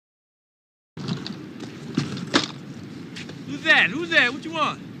Who's that? Who's that? What you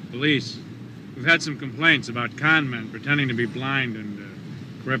want? Police. We've had some complaints about con men pretending to be blind and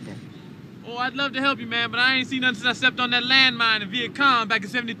crippled. Oh, I'd love to help you, man, but I ain't seen nothing since I stepped on that landmine in Viet Cong back in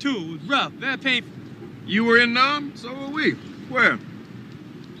 '72. It was rough, very painful. You were in Nam? So were we. Where?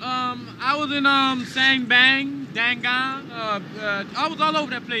 I was in Sang Bang, Dangang. I was all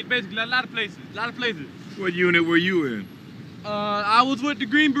over that place, basically. A lot of places. What unit were you in? I was with the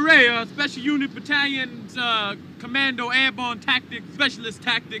Green Beret, Special Unit Battalion's Commando Airborne Tactics, Specialist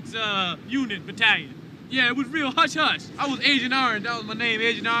Tactics Unit Battalion. Yeah, it was real hush-hush. I was Agent Orange. That was my name,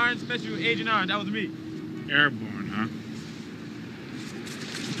 Agent Orange, Special Agent Orange. That was me. Airborne, huh?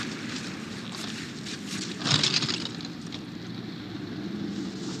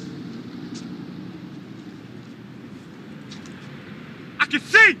 I can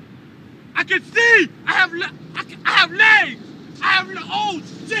see! I have legs! Oh,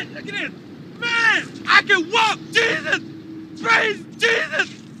 shit, look at this! Man, I can walk! Jesus! Praise Jesus!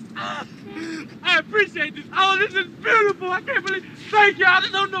 I appreciate this. Oh, this is beautiful. I can't believe. Thank you. I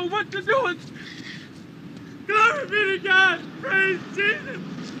just don't know what to do. Glory be to God. Praise Jesus.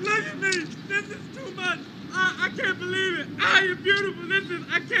 Look at me. This is too much. I can't believe it. I am beautiful.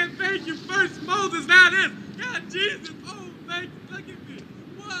 I can't thank you first, Moses. Now this. God, Jesus. Oh, thank you. Look at me.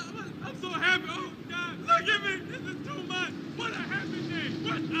 What? I'm so happy. Oh, God. Look at me. This is too much. What a happy day.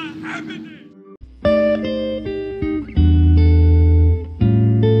 What a happy day.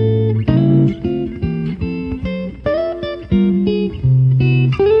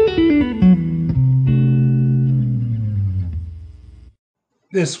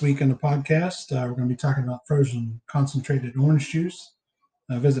 This week on the podcast, we're going to be talking about frozen concentrated orange juice.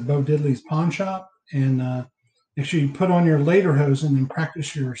 Visit Bo Diddley's pawn shop, and make sure you put on your lederhosen and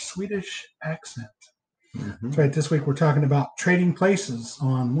practice your Swedish accent. Mm-hmm. That's right. This week we're talking about Trading Places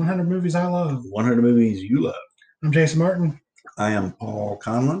on 100 Movies I Love. 100 Movies You Love. I'm Jason Martin. I am Paul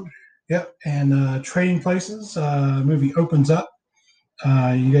Conlon. Yep. And Trading Places movie opens up.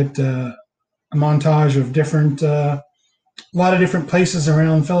 You get a montage of different... a lot of different places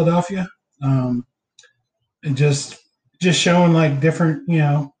around Philadelphia, and just showing like different,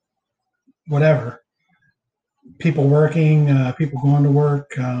 whatever, people working, people going to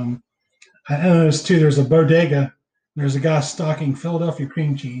work. I noticed too, there's a bodega. There's a guy stocking Philadelphia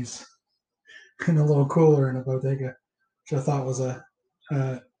cream cheese in a little cooler in a bodega, which I thought was a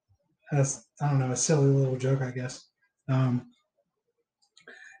silly little joke, I guess. And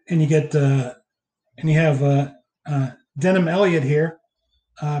you get, and you have, Denham Elliott here,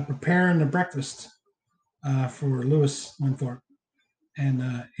 preparing the breakfast for Louis Winthorpe, and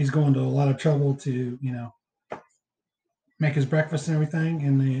he's going to a lot of trouble to, make his breakfast and everything.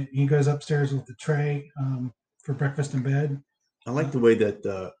 And he goes upstairs with the tray for breakfast in bed. I like the way that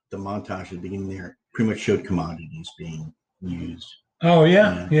the montage at the beginning there pretty much showed commodities being used. Oh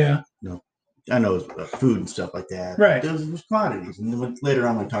yeah, yeah. I know it's food and stuff like that. Right. There's commodities, and then later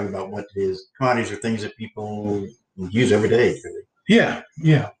on, we'll talk about what it is. Commodities are things that people use every day. Yeah,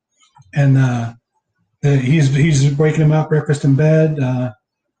 yeah. And he's waking him up, breakfast in bed.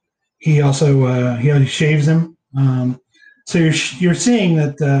 He also he shaves him. So you're seeing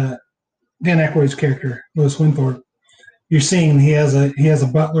that Dan Aykroyd's character, Louis Winthorpe, you're seeing he has a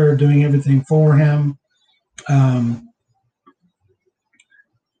butler doing everything for him, and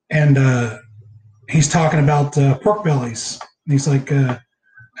he's talking about pork bellies. And he's like,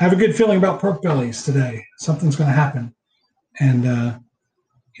 I have a good feeling about pork bellies today. Something's going to happen. And,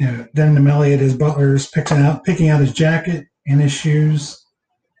 Denham Elliott, his butler, is picking out his jacket and his shoes.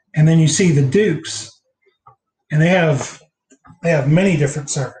 And then you see the Dukes, and they have many different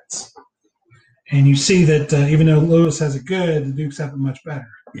servants. And you see that even though Lewis has it good, the Dukes have it much better.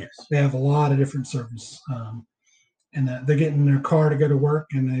 Yes. They have a lot of different servants. And they get in their car to go to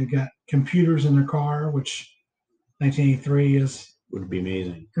work, and they've got computers in their car, which 1983 would be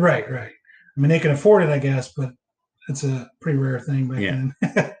amazing. Right. I mean, they can afford it, I guess, but it's a pretty rare thing back then.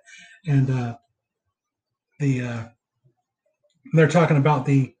 And they're talking about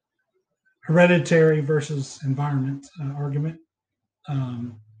the hereditary versus environment argument,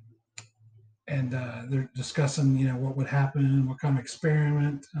 and they're discussing, what would happen, what kind of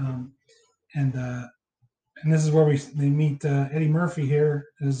experiment, and this is where they meet Eddie Murphy. Here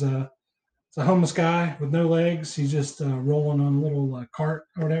is it's a homeless guy with no legs. He's just rolling on a little cart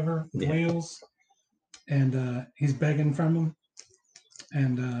or whatever with wheels, and he's begging from him.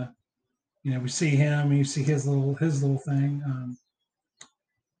 And we see him. You see his little thing.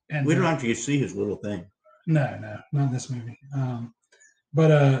 And we don't actually see his little thing. No, not in this movie.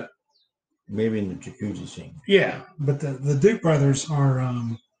 But maybe in the jacuzzi scene. Yeah, but the Duke brothers are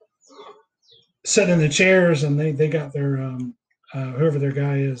sitting in the chairs, and they got their whoever their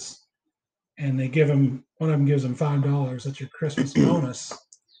guy is, and they give him one of them gives him $5. That's your Christmas bonus,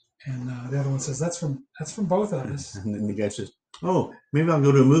 and the other one says that's from both of us. And then the guy says, "Oh, maybe I'll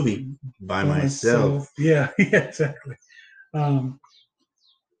go to a movie by myself." Yeah, yeah, exactly. And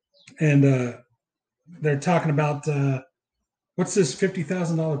they're talking about what's this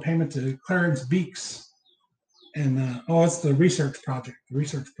 $50,000 payment to Clarence Beeks, and it's the research project.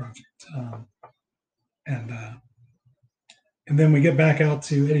 And then we get back out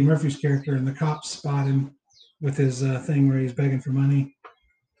to Eddie Murphy's character, and the cops spot him with his thing where he's begging for money.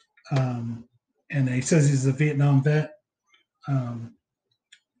 And he says he's a Vietnam vet,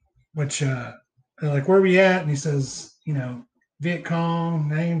 which they're like, "Where are we at?" And he says, Viet Cong,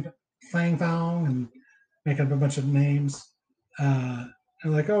 named Fang Thong, and making up a bunch of names. And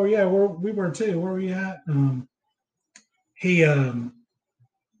like, "Oh yeah, we were too. Where were you at?" He,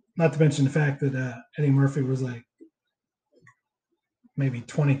 not to mention the fact that Eddie Murphy was like maybe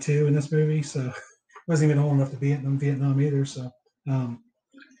 22 in this movie, so wasn't even old enough to be in Vietnam either. So,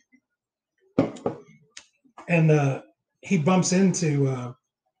 and he bumps into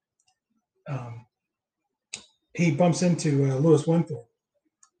Louis Winthorpe,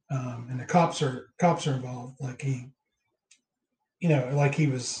 and the cops are involved. Like he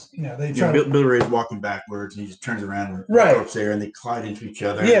was, they try to. Bill Ray's walking backwards, and he just turns around and Right. Winthorpe's there, and they collide into each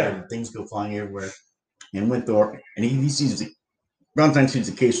other. Yeah. And things go flying everywhere. And Winthorpe, and he sees Valentine sees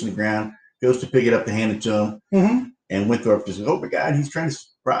the case on the ground, goes to pick it up to hand it to him, Mm-hmm. and Winthorpe just says, "Oh my God, he's trying to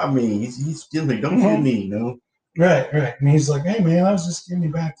rob me. He's stealing me. Don't shoot me, Right. And he's like, "Hey man, I was just giving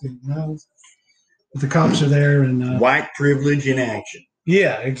you back to But the cops are there, and White privilege in action.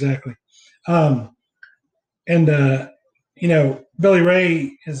 Yeah, exactly. Billy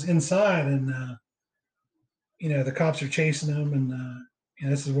Ray is inside, and the cops are chasing him, and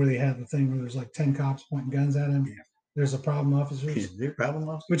this is where they have the thing where there's like 10 cops pointing guns at him. Yeah. There's a problem officer. Is there a problem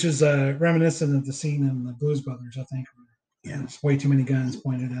officer? Which is reminiscent of the scene in the Blues Brothers, I think. Yeah. There's way too many guns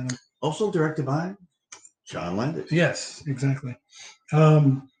pointed at him. Also directed by John Landis. Yes, exactly.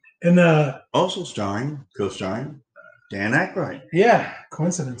 Also co-starring Dan Aykroyd. Yeah,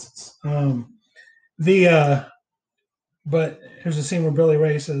 coincidences. But there's a scene where Billy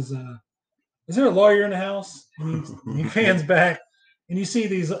Ray says, "Is there a lawyer in the house?" And he fans back, and you see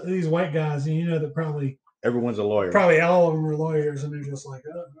these white guys, and that probably Everyone's a lawyer. Probably all of them are lawyers, and they're just like,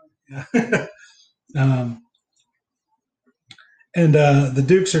 "Oh, yeah." The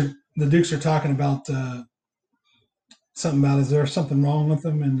Dukes are talking about something about, is there something wrong with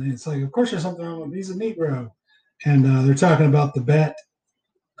him? And it's like, of course there's something wrong with him. He's a Negro. And they're talking about the bet,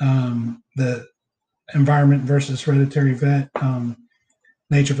 the environment versus hereditary vet,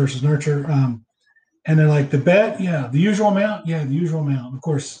 nature versus nurture. And they're like, the bet, yeah, the usual amount, yeah, the usual amount. Of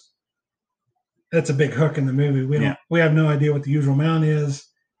course, that's a big hook in the movie. We have no idea what the usual amount is.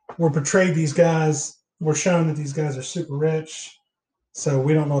 We're portrayed these guys. We're shown that these guys are super rich, so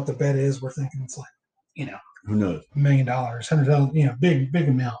we don't know what the bet is. We're thinking it's like, who knows, $1 million, $100,000, big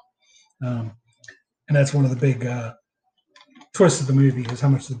amount. And that's one of the big twists of the movie is how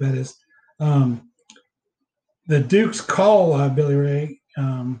much the bet is. The Dukes call Billy Ray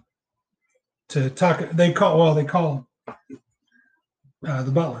to talk. They call the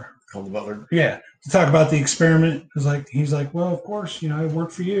butler. Call the butler. Yeah, to talk about the experiment. He's like, well, of course, it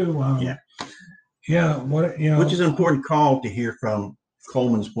worked for you. Yeah. What Which is an important call to hear from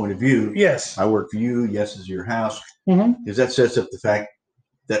Coleman's point of view. Yes. I work for you. Yes, is your house. Mm-hmm. Because that sets up the fact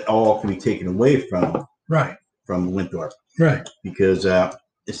that all can be taken away from Winthorpe. Right. Because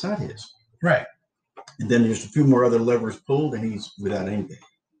it's not his. Right. And then there's a few more other levers pulled, and he's without anything.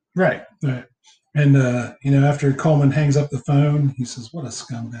 Right. And after Coleman hangs up the phone, he says, "What a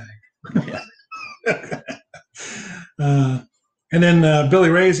scumbag." And then Billy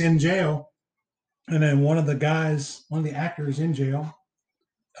Ray's in jail, and then one of the actors in jail.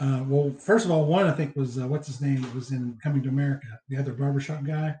 Well, first of all, one I think was what's his name? It was in Coming to America. The other barbershop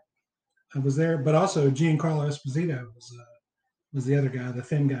guy was there, but also Giancarlo Esposito was the other guy, the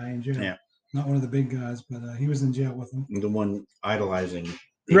thin guy in jail. Yeah. Not one of the big guys, but he was in jail with him. The one idolizing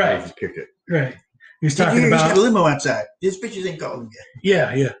Right. Cricket. Right. He's talking about, he's got a limo outside. His bitches ain't calling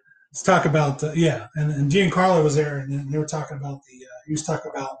yet. Yeah. Let's talk about and Giancarlo was there, and they were talking about he was talking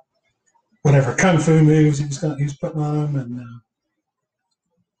about whatever kung fu moves he was putting on him,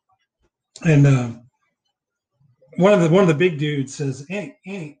 and one of the big dudes says, it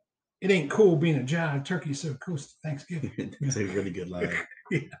ain't cool being a jive. Turkey's so close to Thanksgiving." It's a really good line.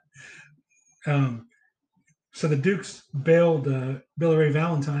 Yeah. So the Dukes bailed Billy Ray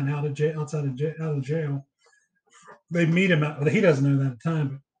Valentine out of jail. They meet him out. He doesn't know that at the time,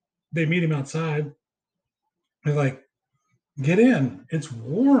 but they meet him outside. They're like, "Get in! It's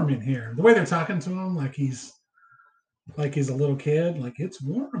warm in here." The way they're talking to him, like he's a little kid. Like it's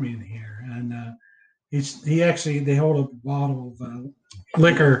warm in here, and they hold a bottle of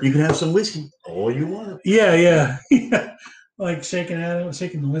liquor. You can have some whiskey, all you want. Yeah. Like shaking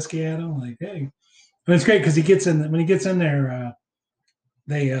the whiskey at him. Like, hey, but it's great because when he gets in there,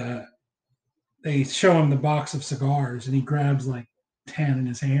 they show him the box of cigars, and he grabs like 10 in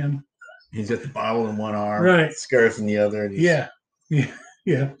his hand. He's got the bottle in one arm, Right, scarf in the other. And yeah,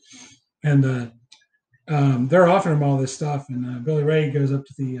 and they're offering him all this stuff, and Billy Ray goes up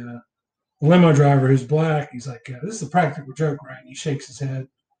to the limo driver who's black. He's like, "This is a practical joke, right?" And he shakes his head.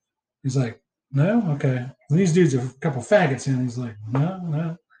 He's like, "No, okay." Well, these dudes are a couple faggots, and he's like,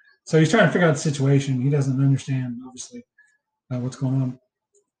 "No." So he's trying to figure out the situation. He doesn't understand, obviously, what's going on.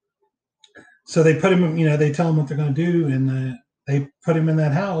 So they put him, they tell him what they're going to do, and they put him in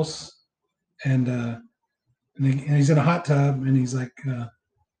that house, and he's in a hot tub, and he's like,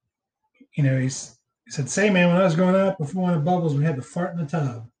 he said, "Say, man, when I was growing up, before we wanted bubbles, we had to fart in the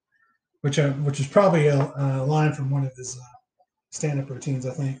tub," which is probably a line from one of his stand-up routines,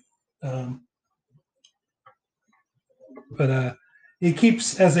 I think. But he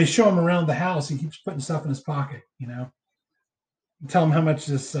keeps, as they show him around the house, he keeps putting stuff in his pocket, tell him how much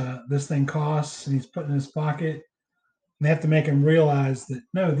this thing costs, and he's putting it in his pocket. And they have to make him realize that,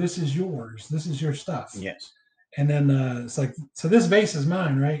 no, this is yours. This is your stuff. Yes. And then it's like, so this vase is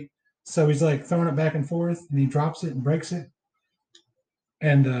mine, right? So he's like throwing it back and forth, and he drops it and breaks it.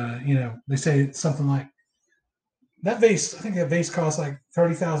 And, they say something like, I think that vase costs like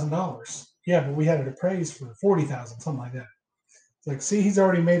 $30,000. Yeah, but we had it appraised for $40,000, something like that. It's like, see, he's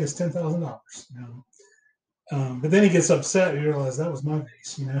already made us $10,000. But then he gets upset. He realizes that was my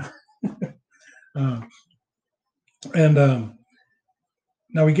vase, and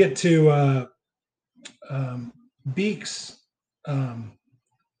now we get to Beeks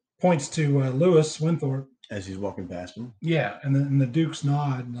points to Lewis Winthorpe As he's walking past him. Yeah, and the Dukes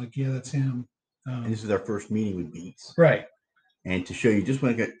nod like, yeah, that's him. And this is our first meeting with Beeks. Right. And to show you just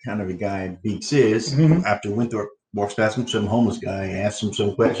what kind of a guy Beeks is, after Winthorpe walks past him, some homeless guy asks him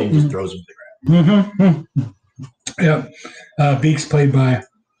some question, just throws him to the ground. Yeah. Beeks played by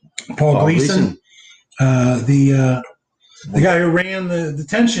Paul Gleason. The guy who ran the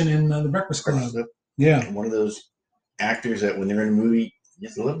detention in the Breakfast Club. Yeah. One of those actors that when they're in a movie, you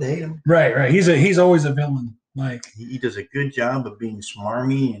just love to hate him. Right. He's always a villain. Like he does a good job of being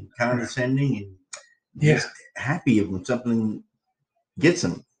smarmy and condescending, and he's happy when something gets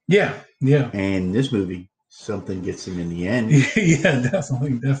him. Yeah. And this movie, something gets him in the end. Yeah,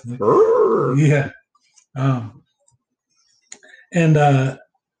 definitely. Yeah. And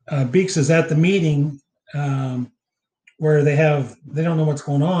Beeks is at the meeting where they don't know what's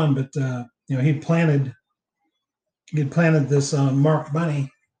going on, but he had planted this marked money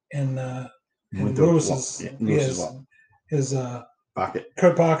in Lewis's his pocket,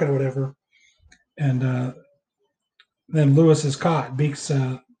 coat pocket or whatever, and then Lewis is caught. Beeks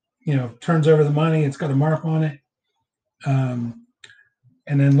turns over the money. It's got a mark on it, and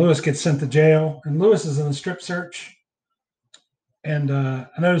then Lewis gets sent to jail. And Lewis is in a strip search. And I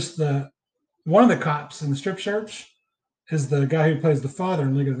noticed one of the cops in the strip search is the guy who plays the father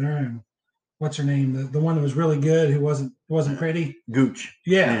in League of Their Own. What's her name? The one that was really good, who wasn't pretty. Gooch.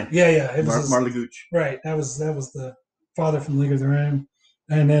 Yeah. It was Marla Gooch. Right. That was the father from League of Their Own.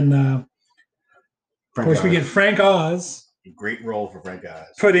 And then of course we get Frank Oz. A great role for Frank Oz.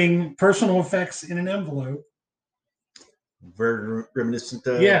 Putting personal effects in an envelope. Very reminiscent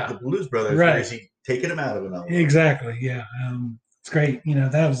of the Blues Brothers. Right. He's taking them out of an envelope. Exactly. Yeah. It's great.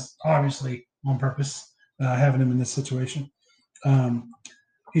 That was obviously on purpose, having him in this situation.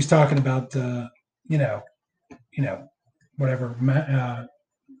 He's talking about, whatever,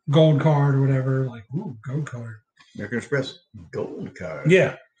 gold card or whatever, like, ooh, gold card. American Express, gold card.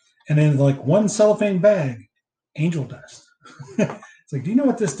 Yeah. And then like one cellophane bag, angel dust. It's like, do you know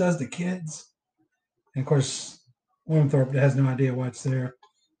what this does to kids? And of course, Winthorpe has no idea why it's there.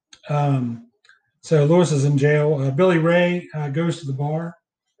 So Lewis is in jail. Billy Ray goes to the bar,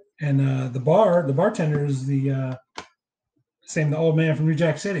 and the bartender is the old man from New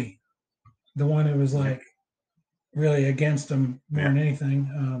Jack City, the one who was like really against him more than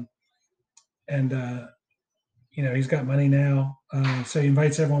anything. He's got money now, so he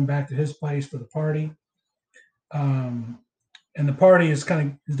invites everyone back to his place for the party. And the party is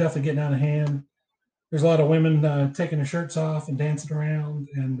definitely getting out of hand. There's a lot of women taking their shirts off and dancing around,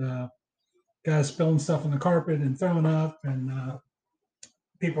 and guys spilling stuff on the carpet and throwing up, and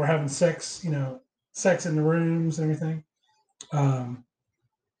people are having sex, sex in the rooms and everything.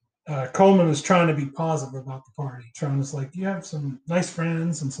 Coleman is trying to be positive about the party, trying to you have some nice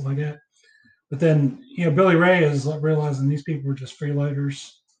friends and stuff like that. But then, Billy Ray is realizing these people are just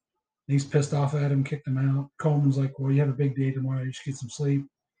freeloaders. He's pissed off at him, kicked him out. Coleman's like, well, you have a big day tomorrow. You should get some sleep.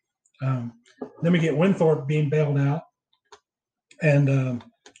 Then we get Winthorpe being bailed out. And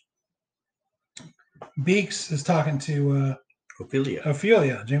Beeks is talking to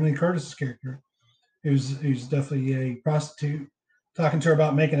Ophelia, Jamie Lee Curtis's character, who's definitely a prostitute, talking to her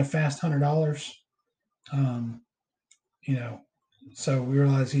about making a fast $100. So we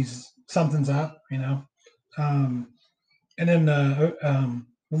realize something's up, and then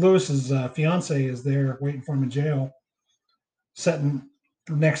Lewis's fiance is there waiting for him in jail, sitting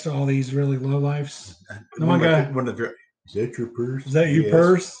next to all these really low lifes. The one guy, is that your purse? Is that your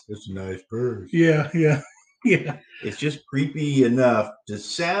purse? It's a nice purse. Yeah. It's just creepy enough to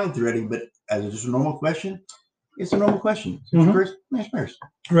sound threatening, but as just a normal question, it's a normal question. Is your purse? Nice purse.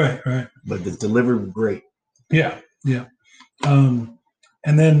 Right. But it's delivered great. Yeah.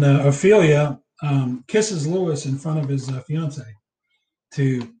 And then Ophelia kisses Lewis in front of his fiance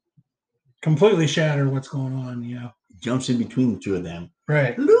to completely shatter what's going on. Jumps in between the two of them.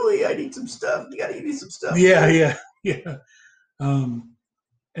 Right. Louis, I need some stuff. You gotta give me some stuff. Yeah.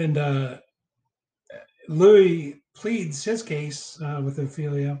 And Louis pleads his case with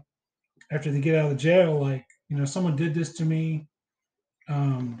Ophelia after they get out of the jail. Someone did this to me.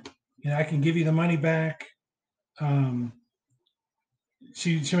 I can give you the money back.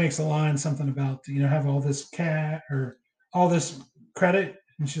 She makes a line, something about, have all this or all this credit.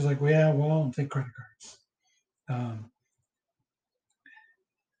 And she's like, well, I'll take credit cards.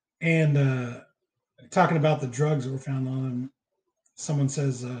 And talking about the drugs that were found on him, someone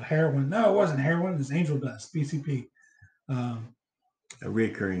says heroin. No, it wasn't heroin. It was angel dust, PCP. A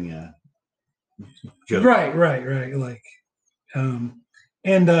reoccurring joke. Right.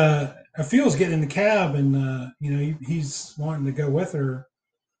 And Ophel's getting in the cab, and he's wanting to go with her.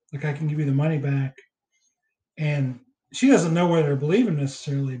 Like, I can give you the money back. And she doesn't know whether to believe him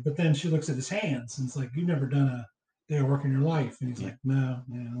necessarily, but then she looks at his hands and it's like, you've never done a day of work in your life. And he's like, no,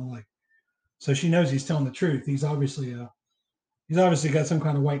 so she knows he's telling the truth. He's obviously got some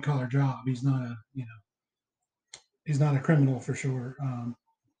kind of white collar job. He's not a criminal for sure.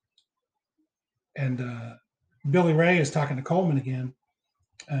 And Billy Ray is talking to Coleman again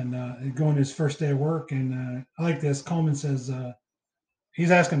and going to his first day of work. And I like this. Coleman says,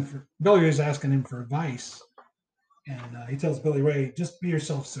 Billy Ray's asking him for advice. And he tells Billy Ray, just be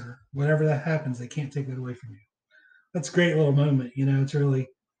yourself, sir. Whatever that happens, they can't take that away from you. That's a great little moment. It's really,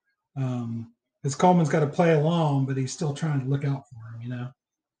 because Coleman's got to play along, but he's still trying to look out for him,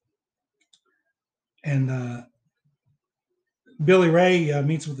 And Billy Ray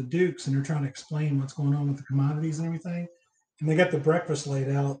meets with the Dukes, and they're trying to explain what's going on with the commodities and everything. And they got the breakfast laid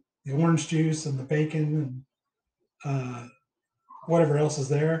out, the orange juice and the bacon and whatever else is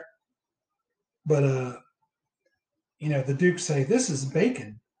there. But, the Dukes say, this is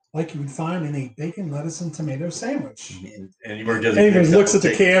bacon, like you would find in a bacon, lettuce, and tomato sandwich. And he looks at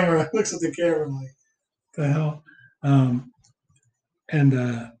the camera like, the hell?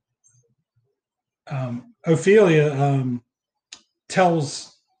 Ophelia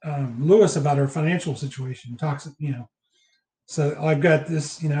tells Lewis about her financial situation, talks, so I've got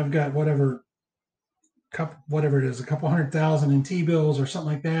this, I've got whatever it is, a couple $100,000 in T-bills or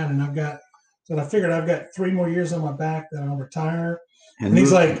something like that. And I figured I've got 3 more years on my back that I'll retire. And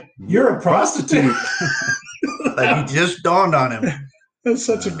he's like, you're a prostitute. Like, he just dawned on him. That's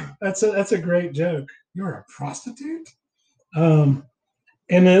a great joke. You're a prostitute? And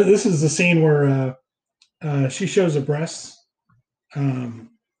this is the scene where she shows her breasts. That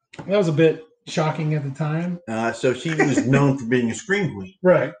was a bit shocking at the time. So she was known for being a scream queen.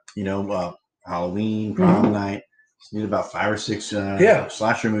 Right. Halloween, prom night. She did about 5 or 6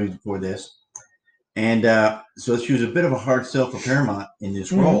 slasher movies before this. And so she was a bit of a hard sell for Paramount in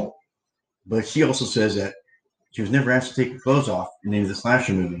this role. But she also says that she was never asked to take her clothes off in any of the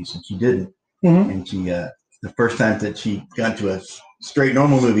slasher movies, and she didn't. And she, the first time that she got to a straight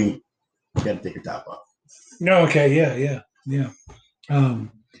normal movie, she had to take her top off. No, okay, yeah.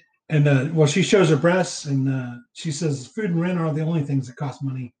 She shows her breasts, and she says food and rent are the only things that cost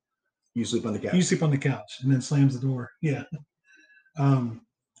money. You sleep on the couch. You sleep on the couch, and then slams the door. Yeah.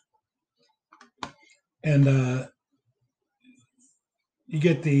 You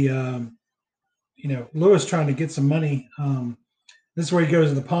get the, Lewis trying to get some money. This is where he goes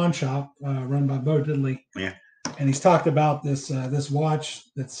to the pawn shop run by Bo Diddley. Yeah. And he's talked about this watch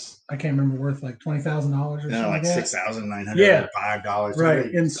that's, I can't remember, worth like $20,000 or something like that. $6,905. Right,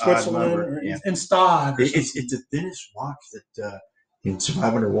 in Switzerland or in Stade. It's the thinnest watch that in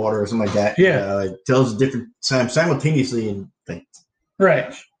Survive Underwater or something like that. Yeah. It tells different times simultaneously, and like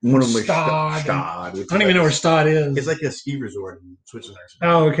right. one of them was Stad. Stad. I don't even know where Stad is. It's like a ski resort in Switzerland.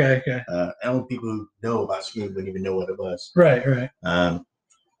 Oh, okay, okay. And people who know about skiing wouldn't even know what it was. Right, right.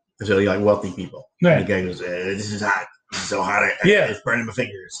 So like wealthy people. Right. And the guy goes, "This is hot. This is so hot. It's burning my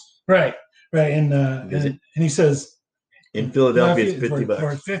fingers." Right, right. And he says, in Philadelphia, it's $50.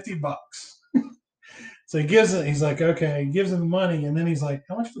 For $50. So he gives it. He's like, okay. He gives him the money, and then he's like,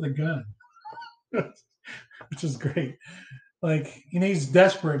 "How much for the gun?" Which is great. Like, he's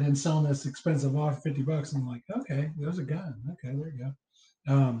desperate in selling this expensive off $50. And I'm like, okay, there's a gun. Okay, there you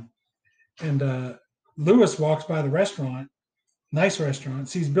go. And Lewis walks by the restaurant, nice restaurant,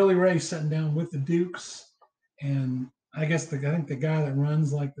 sees Billy Ray sitting down with the Dukes, and I think the guy that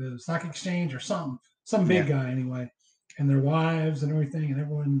runs like the stock exchange or some big guy anyway, and their wives and everything, and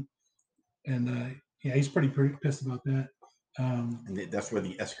everyone, and he's pretty pissed about that. And that's where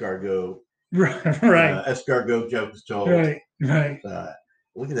the escargot, right, escargot joke is told. Right.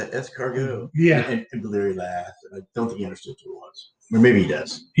 Look at that escargot. Yeah. And Billy Ray laughed. I don't think he understood what it was, or maybe he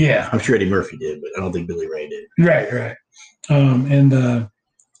does. Yeah, I'm sure Eddie Murphy did, but I don't think Billy Ray did. Right. And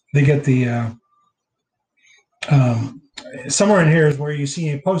they get the somewhere in here is where you see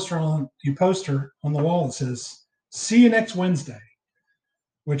a poster on the wall that says "See you next Wednesday,"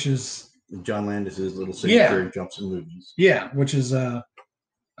 which is John Landis's little signature jumps in movies. Yeah, which is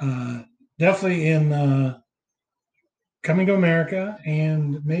definitely in Coming to America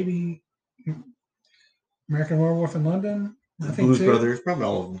and maybe American Werewolf in London. I think Blues too. Brothers, probably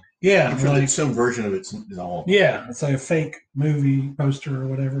all of them. Yeah, I'm sure some version of it's in all of them. Yeah, it's like a fake movie poster or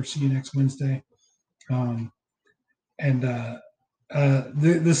whatever. See you next Wednesday. The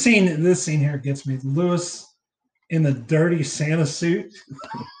scene, this scene here gets me. Lewis in the dirty Santa suit.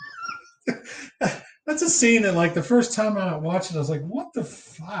 That's a scene that, like, the first time I watched it, I was like, "What the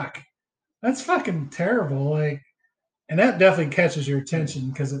fuck? That's fucking terrible!" Like, and that definitely catches your attention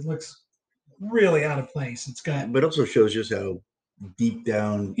because it looks really out of place. It's got, but also shows just how deep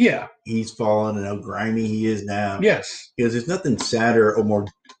down he's fallen and how grimy he is now. Yes, because there's nothing sadder or more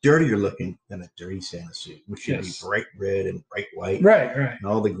dirtier looking than a dirty Santa suit, which should be bright red and bright white. Right. And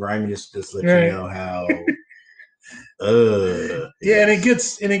all the griminess just lets you know how. And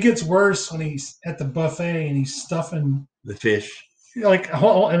it gets worse when he's at the buffet and he's stuffing the fish, like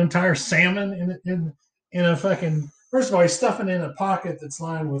an entire salmon in a fucking. First of all, he's stuffing in a pocket that's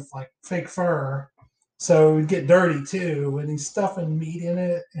lined with like fake fur, so it'd get dirty too. And he's stuffing meat in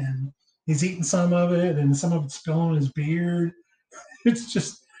it, and he's eating some of it, and some of it's spilling on his beard.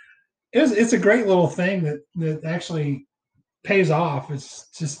 It's a great little thing that actually pays off. It's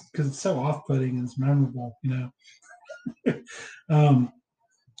just because it's so off-putting and it's memorable, And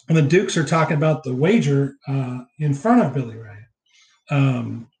the Dukes are talking about the wager in front of Billy Ray.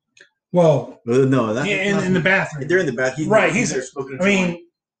 In the bathroom. They're in the bathroom. Right. He's there smoking a joint.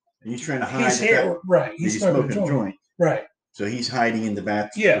 And he's trying to hide. He's here. Right. He's smoking a joint. Right. So he's hiding in the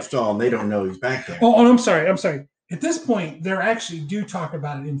bathroom stall, and they don't know he's back there. Oh, I'm sorry. At this point, they actually do talk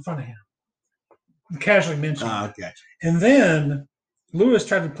about it in front of him. Casually mentioned. Okay. And then Lewis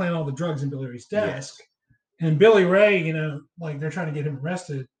tried to plant all the drugs in Billy Ray's desk. And Billy Ray, like they're trying to get him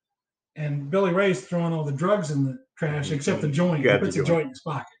arrested. And Billy Ray's throwing all the drugs in the trash except the joint. He puts the joint in his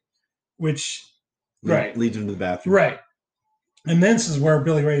pocket, which leads him to the bathroom. Right. And then this is where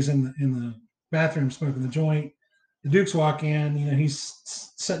Billy Ray's in the bathroom smoking the joint. The Dukes walk in. He's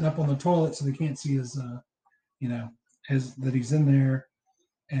setting up on the toilet so they can't see his, that he's in there.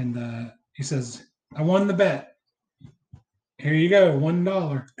 And he says, "I won the bet. Here you go,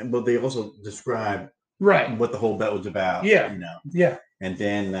 $1." But they also describe what the whole bet was about. Yeah. Yeah. And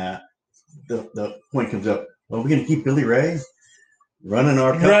then the point comes up, well, we're going to keep Billy Ray running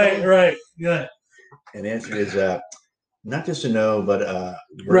our company? Right. Yeah. And the answer is not just a no, but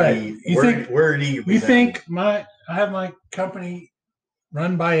you think I have my company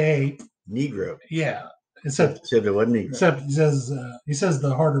run by a Negro? Yeah. Except it wasn't Negro. Except he says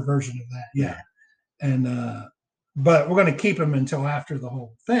the harder version of that. Yeah. And but we're going to keep him until after the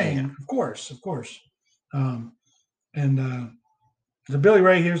whole thing. Yeah. Of course. So Billy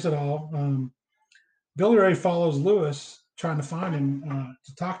Ray hears it all. Billy Ray follows Lewis, trying to find him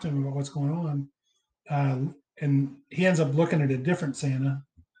to talk to him about what's going on. And he ends up looking at a different Santa.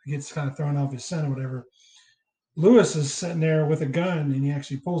 He gets kind of thrown off his scent or whatever. Lewis is sitting there with a gun, and he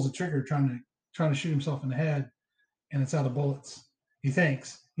actually pulls the trigger, trying to shoot himself in the head, and it's out of bullets. He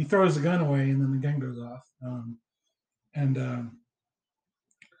thinks. He throws the gun away, and then the gun goes off.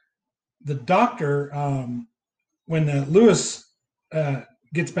 The doctor, when Lewis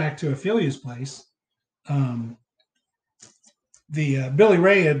gets back to Ophelia's place, Billy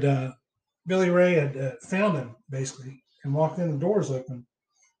Ray had found him basically and walked in. The doors open,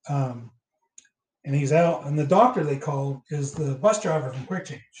 and he's out. And the doctor they called is the bus driver from Quick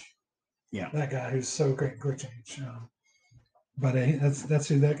Change. Yeah, that guy who's so great in Quick Change. But that's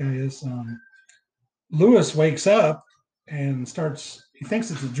who that guy is. Lewis wakes up and starts. He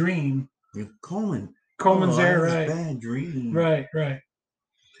thinks it's a dream. Coleman's there, right? Bad dream. Right.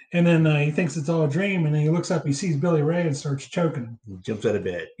 And then he thinks it's all a dream, and then he looks up, he sees Billy Ray and starts choking him. He jumps out of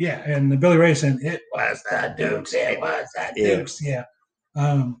bed. Yeah, and Billy Ray saying, "It was the Dukes. It was the Dukes." Yeah.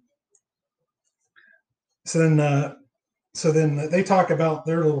 So then they talk about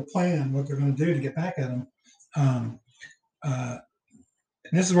their little plan, what they're going to do to get back at him. And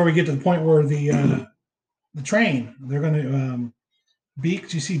this is where we get to the point where the train, they're going to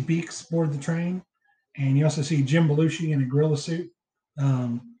Beaks. You see Beaks board the train, and you also see Jim Belushi in a gorilla suit.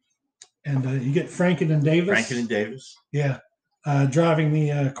 And you get Franken and Davis. Yeah, driving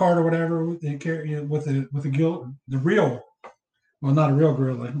the cart or whatever they carry with the real, well, not a real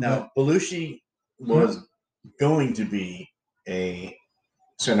gorilla. Now Belushi was going to be a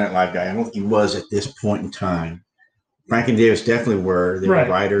Saturday Night Live guy. I don't think he was at this point in time. Frank and Davis definitely were. They were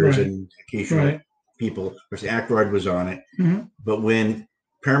writers and occasional people. Of course, Aykroyd was on it. Mm-hmm. But when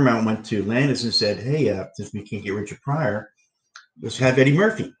Paramount went to Landis and said, "Hey, since we can't get Richard Pryor, let's have Eddie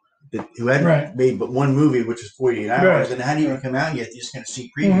Murphy." Who hadn't made but one movie, which is 48 Hours, and it hadn't even come out yet. You just kind of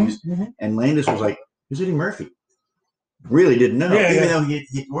see previews. Mm-hmm. And Landis was like, "Who's Eddie Murphy?" Really didn't know. Even though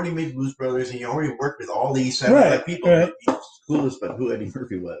he already made Blues Brothers and he already worked with all these people. Right. He was clueless about who Eddie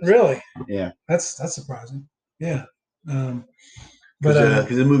Murphy was. Really? Yeah. That's surprising. Yeah. But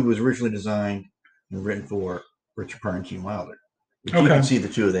because the movie was originally designed and written for Richard Pryor and Gene Wilder. But you can see the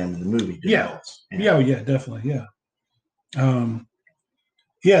two of them in the movie. Yeah, definitely. Yeah.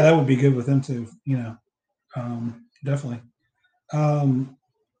 Yeah, that would be good with them too. Definitely.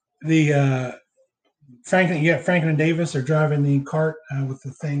 Franken and Davis are driving the cart with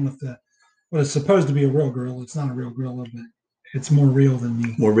the thing with what is supposed to be a real gorilla. It's not a real gorilla, but it's more real than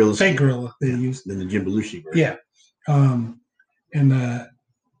the fake gorilla they use than the Jim Belushi version. Yeah. And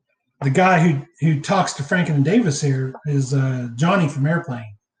the guy who talks to Franken and Davis here is Johnny from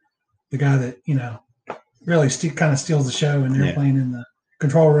Airplane, the guy that really kind of steals the show in Airplane in the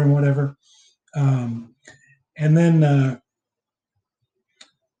control room, whatever. And then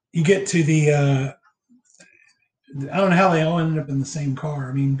you get to the I don't know how they all ended up in the same car.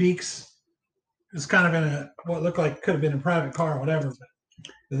 I mean, Beaks is kind of in what looked like could have been a private car or whatever,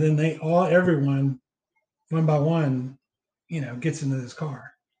 but then everyone one by one, gets into this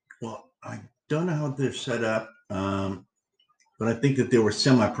car. Well, I don't know how they're set up, but I think that there were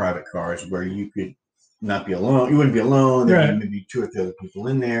semi-private cars where you could not be alone. You wouldn't be alone. There'd be maybe 2 or 3 other people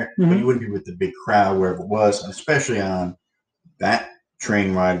in there, but you wouldn't be with the big crowd wherever it was, and especially on that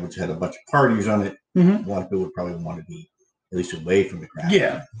train ride, which had a bunch of parties on it. A lot of people would probably want to be at least away from the crowd.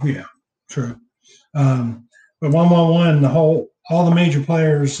 Yeah, true. But one by one, all the major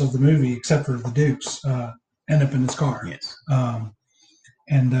players of the movie, except for the Dukes, end up in this car. Yes.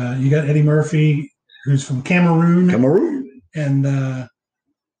 And you got Eddie Murphy, who's from Cameroon, and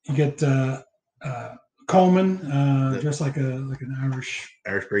you get Coleman, dressed like an Irish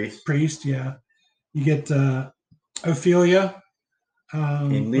priest. Yeah. You get Ophelia,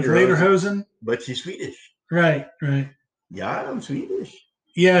 with Lederhosen, but she's Swedish. Right. Yeah, I'm Swedish.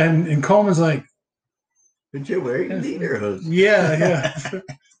 Yeah, and Coleman's like, but you're wearing Lederhosen. Yeah.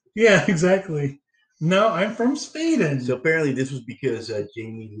 Yeah, exactly. No, I'm from Sweden. So apparently this was because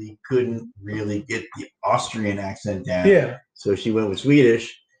Jamie Lee couldn't really get the Austrian accent down. Yeah. So she went with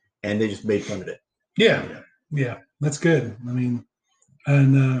Swedish, and they just made fun of it. Yeah. That's good. I mean,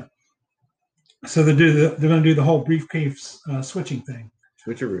 and so they're going to do the whole briefcase switching thing.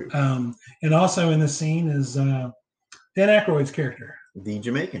 Switcheroo. And also in this scene is Dan Aykroyd's character, the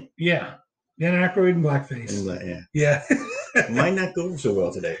Jamaican. Yeah, Dan Aykroyd in blackface. Yeah. Might not go so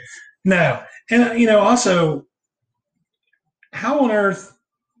well today. No, and also, how on earth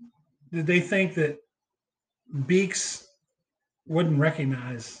did they think that Beaks wouldn't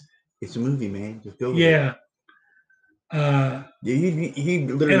recognize? It's a movie, man. Just go. Yeah. He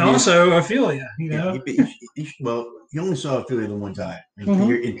literally. And also Ophelia, he only saw Ophelia the one time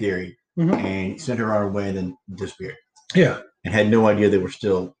in theory, and sent her on her way, and then disappeared. Yeah. And had no idea they were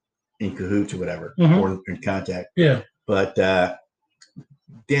still in cahoots or whatever, or in contact. Yeah. But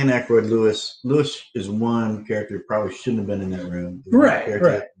Dan Aykroyd, Lewis is one character who probably shouldn't have been in that room.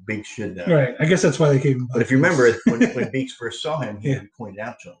 Right. Beaks should have. Right. I guess that's why they gave him. But if you remember, when Beaks first saw him, he pointed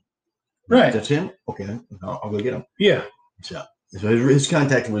out to him. Right. That's him? Okay. I'll go get him. Yeah. So his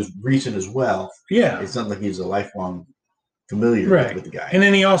contact was recent as well. Yeah. It's not like he's a lifelong familiar right. with the guy. And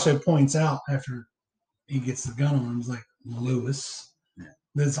then he also points out after he gets the gun on him, he's like, Lewis. Yeah.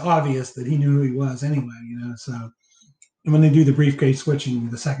 It's obvious that he knew who he was anyway, So and when they do the briefcase switching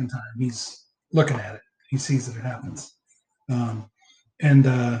the second time, he's looking at it. He sees that it happens. I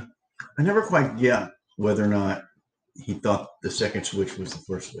never quite get whether or not he thought the second switch was the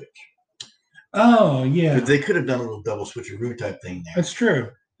first switch. Oh, yeah. But they could have done a little double switcheroo type thing there. That's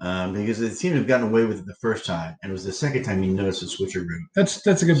true. Because it seemed to have gotten away with it the first time, and it was the second time he noticed the switcheroo. That's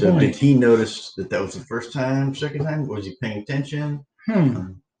a good point. Did he notice that was the first time, second time? Was he paying attention?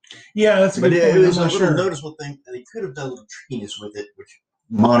 Yeah, that's a good point. It was a little noticeable thing, and they could have done a little trickiness with it, which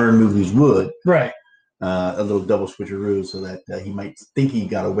modern movies would. Right. A little double switcheroo so that he might think he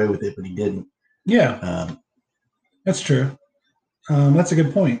got away with it, but he didn't. Yeah. That's true. That's a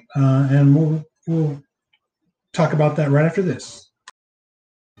good point. And we'll talk about that right after this.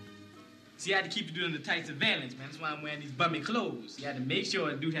 See, I had to keep the dude in the tight surveillance, man. That's why I'm wearing these bummy clothes. You had to make sure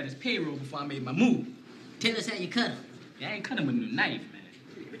the dude had his payroll before I made my move. Tell us how you cut him. Yeah, I ain't cut him with no knife,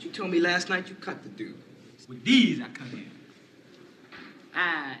 man. But you told me last night you cut the dude. With these, I cut him.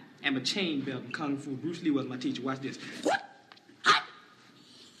 I am a chain belt in Kung Fu. Bruce Lee was my teacher. Watch this. What?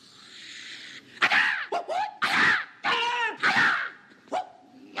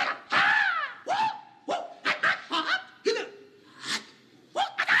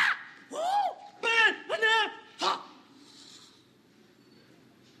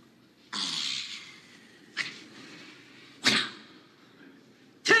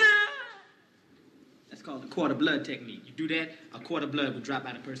 Called the quarter blood technique. You do that, a quarter blood will drop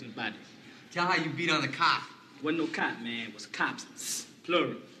out of a person's body. Tell how you beat on the cop. Wasn't no cop, man. It was cops.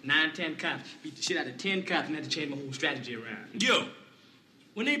 Plural. 9, 10 cops. Beat the shit out of 10 cops and had to change my whole strategy around. Yo,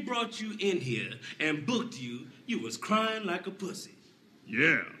 when they brought you in here and booked you, you was crying like a pussy.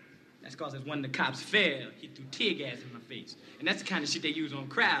 Yeah. That's because as one of the cops fell, he threw tear gas in my face. And that's the kind of shit they use on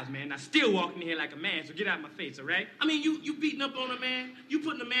crowds, man. I still walk in here like a man, so get out of my face, all right? I mean, you beating up on a man? You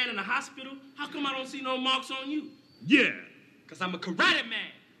putting a man in the hospital? How come I don't see no marks on you? Yeah. Because I'm a karate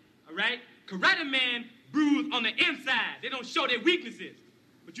man, all right? Karate man bruise on the inside. They don't show their weaknesses.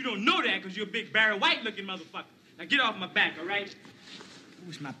 But you don't know that because you're a big Barry White-looking motherfucker. Now get off my back, all right? I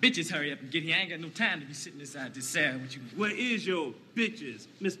wish my bitches hurry up and get here. I ain't got no time to be sitting inside this cell with you. Where is your bitches,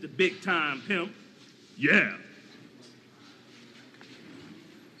 Mr. Big Time Pimp? Yeah.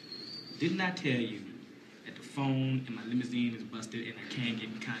 Didn't I tell you that the phone in my limousine is busted and I can't get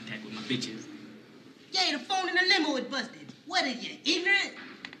in contact with my bitches? Yeah, the phone in the limo is busted. What are you, ignorant?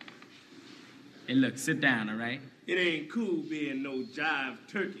 Hey, look, sit down, all right? It ain't cool being no jive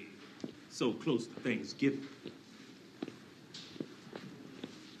turkey so close to Thanksgiving.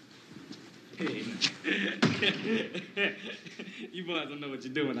 Hey, you boys don't know what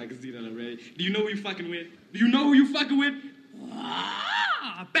you're doing. I can see that already. Do you know who you fucking with? Do you know who you fucking with?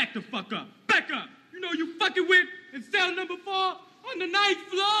 Ah, back the fuck up. Back up. You know who you fucking with in cell number 4 on the 9th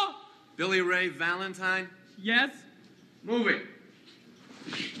floor? Billy Ray Valentine? Yes? Move it.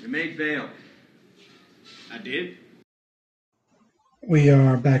 You made bail. I did. We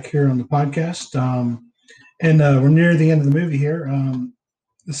are back here on the podcast. And we're near the end of the movie here.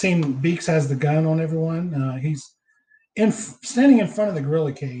 The scene, Beeks has the gun on everyone. He's standing in front of the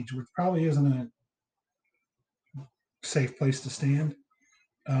gorilla cage, which probably isn't a safe place to stand.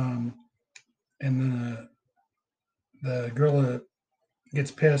 And then the gorilla gets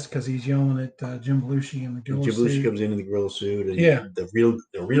pissed because he's yelling at Jim Belushi in the gorilla Jim suit. Belushi comes in the gorilla suit, and yeah, the real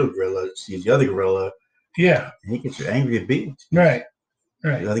gorilla sees the other gorilla. Yeah, and he gets angry at Beeks. Right.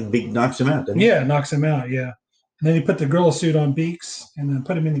 I think Beeks knocks him out. Doesn't he? Yeah, knocks him out. Yeah. And then he put the gorilla suit on Beeks and then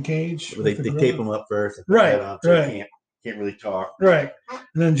put him in the cage. Well, they tape him up first. Right. So he can't really talk. Right. And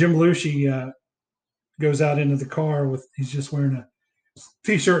then Jim Belushi goes out into the car he's just wearing a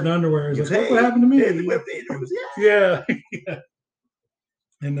t-shirt and underwear. He's like, hey, look what happened to me. Yeah. Yeah.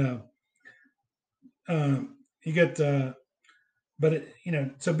 And you get, but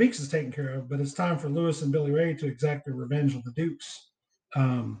so Beeks is taken care of, but it's time for Lewis and Billy Ray to exact their revenge on the Dukes.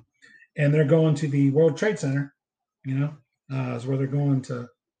 And they're going to the World Trade Center, is where they're going for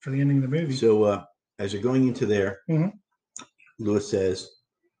the ending of the movie. So as they're going into there, Lewis says,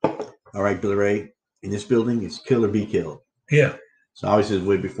 all right, Billy Ray, in this building, it's kill or be killed. Yeah. So obviously it's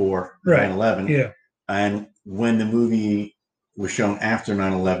way before 9/11. Yeah. And when the movie was shown after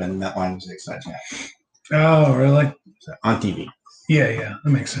 9/11, that line was excised. Oh, really? So, on TV. Yeah.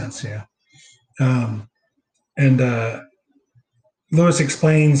 That makes sense, yeah. And Lewis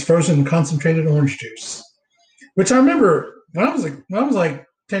explains frozen concentrated orange juice, which I remember when I was like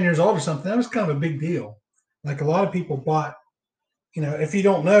 10 years old or something, that was kind of a big deal. Like a lot of people bought, if you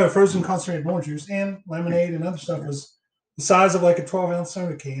don't know, frozen concentrated orange juice and lemonade and other stuff was the size of like a 12-ounce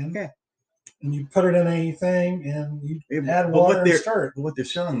soda can. Yeah. And you put it in a thing, and you add But water and stir it. But what they're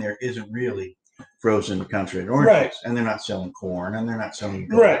selling there isn't really frozen concentrated oranges, Right. and they're not selling corn, and they're not selling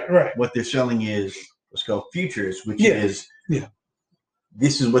gold. Right. What they're selling is what's called futures, which Yeah. is Yeah.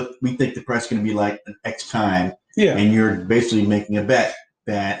 This is what we think the price is going to be like in X time, Yeah. and you're basically making a bet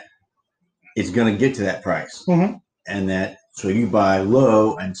that it's going to get to that price, and that so you buy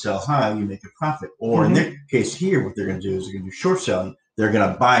low and sell high, you make a profit. Or in their case here, what they're going to do is they're going to do short selling. They're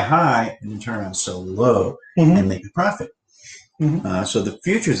going to buy high and then turn around and sell low and make a profit. So the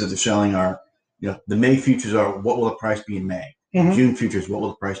futures that they're selling are, the May futures are what will the price be in May? June futures, what will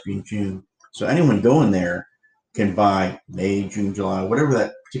the price be in June? So anyone going there can buy May, June, July, whatever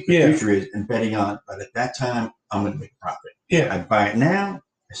that particular future is, and betting on it. But at that time, I'm going to make a profit. Yeah. I buy it now,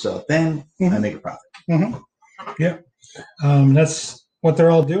 I sell it then, I make a profit. Yeah. That's what they're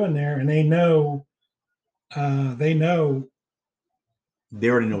all doing there, and they know. They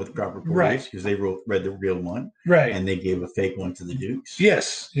already know what the proper report is because they read the real one, right? And they gave a fake one to the Dukes.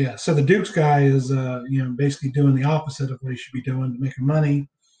 Yes, yeah. So the Dukes guy is, basically doing the opposite of what he should be doing to make money.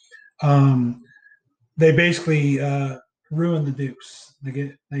 They basically ruin the Dukes. They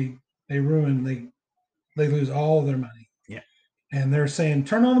lose all of their money. Yeah, and they're saying,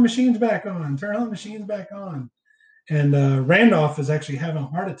 "Turn all the machines back on. Turn all the machines back on." And Randolph is actually having a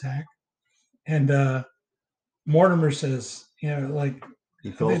heart attack, and Mortimer says, he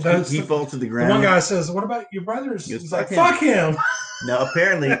falls to the ground. The one guy says, "What about your brothers?" He's like, "Fuck him." Now,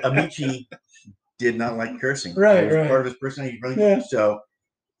 apparently, Amici did not like cursing. Right, it was part of his personality. So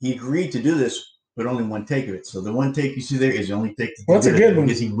he agreed to do this, but only one take of it. So the one take you see there is the only take. That's a good one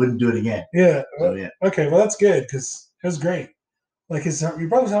because he wouldn't do it again. Yeah. So, yeah. Okay. Well, that's good because it was great. Like your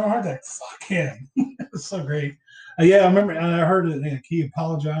brother's having a heart attack. Fuck him. It was so great. I remember. I heard it. He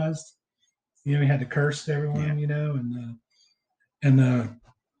apologized. He had to curse everyone. And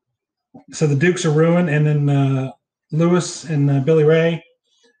so the Dukes are ruined, and then Lewis and Billy Ray,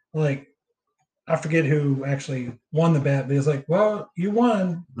 I forget who actually won the bet, but it's like, well, you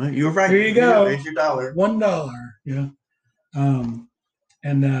won. Well, you were right. Here you go. There's your $1. $1. Yeah.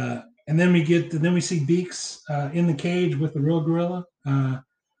 And then we see Beaks in the cage with the real gorilla,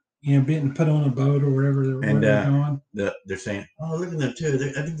 being put on a boat or wherever they're going. They're saying, "Oh, look at them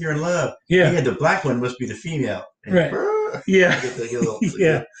too. I think they're in love." Yeah. The black one must be the female. And right. Yeah.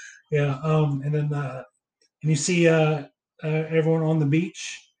 Yeah. Yeah. And then you see everyone on the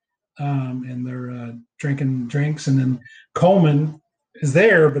beach, and they're drinking drinks, and then Coleman is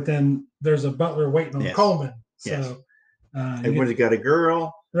there, but then there's a butler waiting on Coleman. So everyone's got a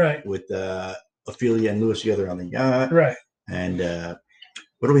girl, right? With Ophelia and Lewis together on the yacht, right? And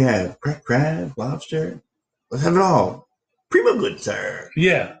what do we have? Crab, lobster. Let's have it all. Primo good, sir.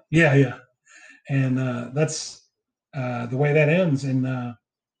 Yeah. And that's the way that ends. And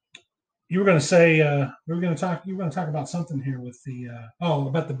you were going to say you were going to talk about something here with the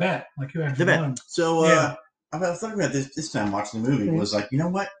about the bet, like you actually won. So I was thinking about this time watching the movie. It was like, you know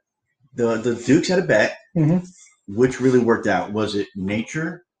what? The Dukes had a bet. Which really worked out. Was it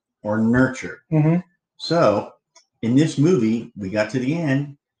nature or nurture? So in this movie, we got to the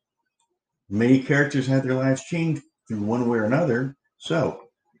end. Many characters had their lives changed through one way or another. So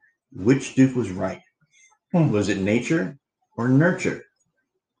which Duke was right? Was it nature or nurture?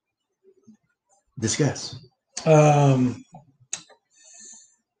 Discuss.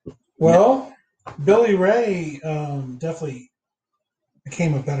 Well, Billy Ray definitely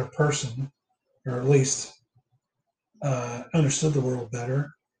became a better person, or at least understood the world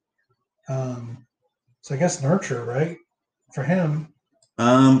better. So I guess nurture, right? For him.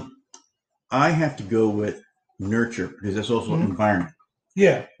 I have to go with nurture because that's also an environment.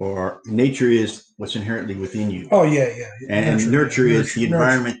 Yeah. Or nature is what's inherently within you. Oh, yeah. And nurture is the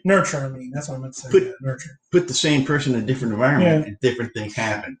environment. Nurture, that's what I meant to say. Nurture. Put the same person in a different environment and different things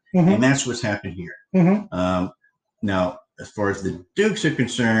happen. And that's what's happened here. Now, as far as the Dukes are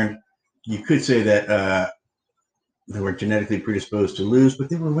concerned, you could say that they were genetically predisposed to lose, but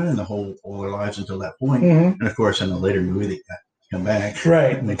they were winning all their lives until that point. And of course, in the later movie, they come back.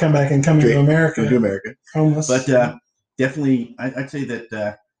 Right. They come back and come to America. Homeless. But definitely, I'd say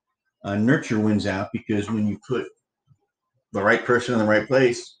that nurture wins out because when you put the right person in the right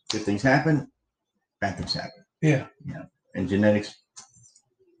place, good things happen, bad things happen. Yeah. And genetics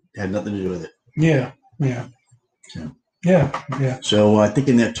had nothing to do with it. Yeah. So, yeah. So I think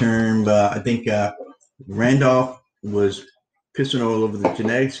in that term, I think Randolph was pissing all over the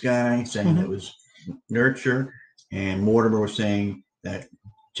genetics guy, saying it was nurture, and Mortimer was saying that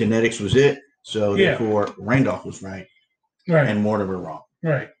genetics was it. So therefore, Randolph was right, and Mortimer wrong.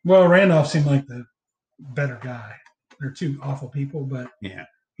 Right. Well, Randolph seemed like the better guy. they're two awful people, but Yeah.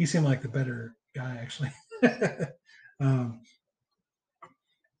 he seemed like the better guy actually.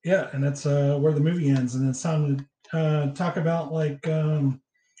 Yeah, and that's where the movie ends, and it's time to talk about like some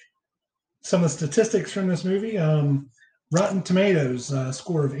of the statistics from this movie. Rotten Tomatoes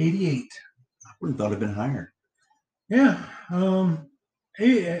score of 88. I would have thought it'd been higher. Yeah,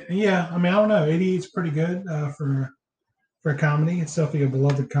 yeah. I mean, I don't know. 88 is pretty good for a comedy. It's definitely a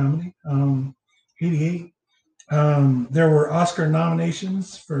beloved comedy. 88. There were Oscar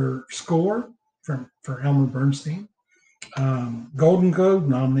nominations for score for Elmer Bernstein. Golden Globe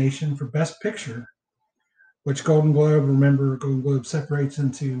nomination for Best Picture, which Golden Globe separates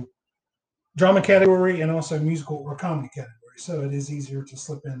into drama category and also musical or comedy category. So it is easier to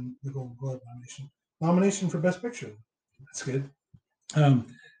slip in the Golden Globe nomination for Best Picture. That's good. And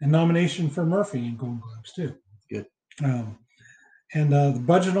nomination for Murphy in Golden Globes too. Good. And the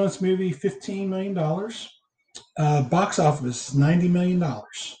budget on this movie, $15 million. Box office, $90 million.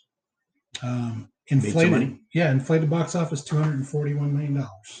 Inflated box office, $241 million.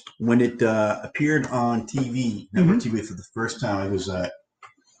 When it appeared on TV, network TV for the first time, it was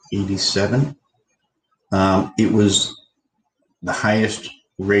 87. It was the highest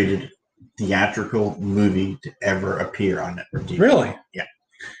rated theatrical movie to ever appear on network TV. Really? Yeah.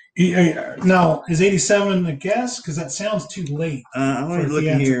 Now, is 87 a guess? Because that sounds too late. I'm going to look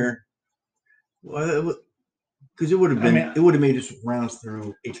here. Well, because it would have been, it would have made its rounds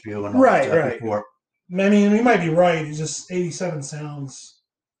through HBO and all that stuff before. I mean, you might be right. It's just 87 sounds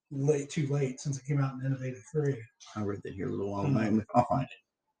too late since it came out in End of 83. I read that here a little while ago. I'll find it.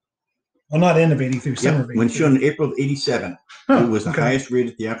 Well, not End of 83, summer of 83. When shown in April of 87, it was the highest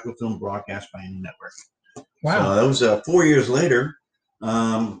rated theatrical film broadcast by any network. Wow. So that was 4 years later.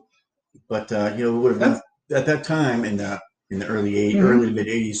 But it would have been at that time in the early to mid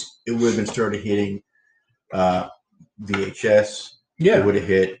 80s, it would have been started hitting VHS. Yeah. It would have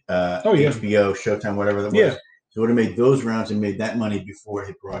hit HBO, Showtime, whatever that was. Yeah. So it would have made those rounds and made that money before it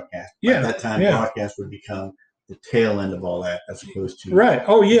hit broadcast. Yeah. At that time, broadcast would become the tail end of all that, as opposed to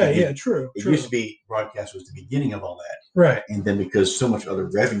true. It used to be broadcast was the beginning of all that, right? And then because so much other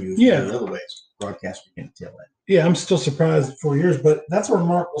revenues, in other ways, broadcast became the tail end. Yeah, I'm still surprised at 4 years, but that's a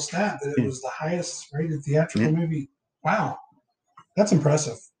remarkable stat that it was the highest rated theatrical movie. Wow, that's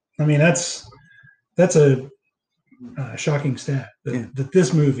impressive. I mean, that's a shocking stat that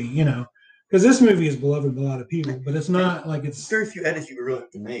this movie, because this movie is beloved by a lot of people, but it's not like it's very few edits you really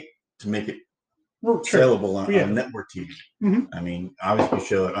have to make it sellable on network TV. I mean, obviously you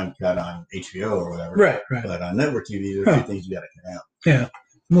show it uncut on HBO or whatever, right? But on network TV, there's a few things you got to cut out. Yeah,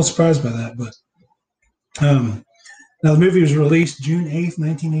 I'm not surprised by that, but now the movie was released June 8th,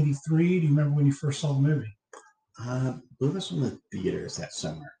 1983. Do you remember when you first saw the movie? I believe it was in the theaters that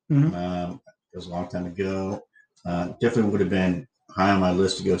summer. It was a long time ago. Definitely would have been high on my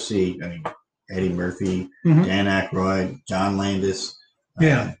list to go see. I mean, Eddie Murphy, Dan Aykroyd, John Landis.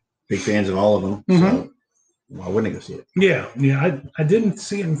 Big fans of all of them. So why wouldn't I go see it? Yeah. I didn't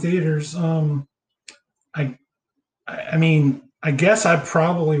see it in theaters. I mean, I guess I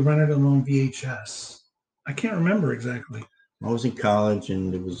probably rented it on VHS. I can't remember exactly. I was in college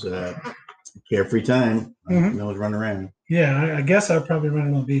and it was a carefree time. I was running around. Yeah, I guess I probably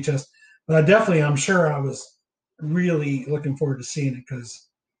rented it on VHS. But I'm sure I was really looking forward to seeing it because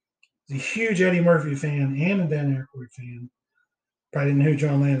I was a huge Eddie Murphy fan and a Dan Aykroyd fan. Probably didn't know who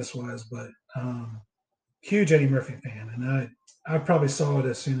John Landis was, but huge Eddie Murphy fan. And I probably saw it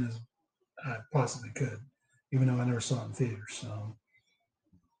as soon as I possibly could, even though I never saw it in theaters.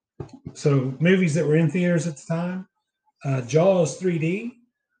 So movies that were in theaters at the time, Jaws 3D,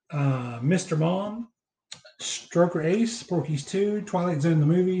 Mr. Mom, Stroker Ace, Porky's 2, Twilight Zone the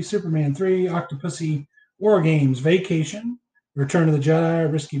movie, Superman 3, Octopussy, War Games, Vacation, Return of the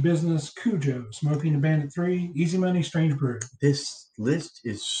Jedi, Risky Business, Cujo, Smoking the Bandit 3, Easy Money, Strange Brew. This list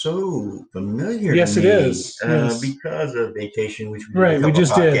is so familiar. Yes, to me, it is. Because of Vacation, which we did we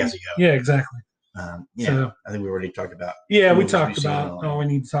just did. Ago. Yeah, exactly. So, I think we already talked about. Yeah, we talked about all we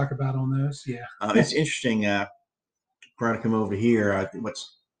need to talk about on those. Yeah. It's interesting. Prior to come over here,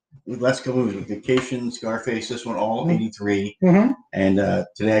 let's go movies. Vacation, Scarface, this one all 83. And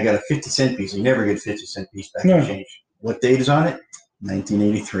today I got a 50-cent piece. You never get a 50-cent piece back in change. What date is on it?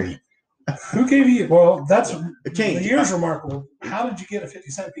 1983. Who gave you? Well, that's the year's remarkable. How did you get a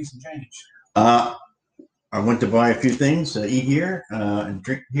 50-cent piece in change? I went to buy a few things, eat here and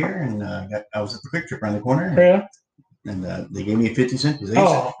drink here, and I was at the Quick Trip around the corner. And they gave me a 50-cent piece.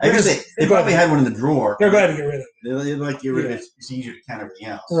 They probably had one in the drawer. They're glad to get rid of it. They'd like to get rid of it. It's easier to count everything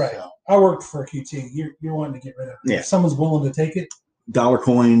else. Right. So. I worked for a QT. You're wanting to get rid of it. Yeah. If someone's willing to take it. Dollar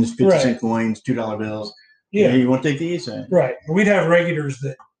coins, 50-cent coins, $2 bills. Yeah. You want to take these? Right. We'd have regulars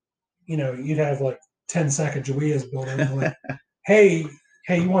that, you'd have like 10 Sacagaweas built in. Like, hey,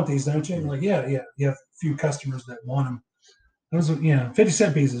 you want these, don't you? And like, yeah. You have a few customers that want them. Those are,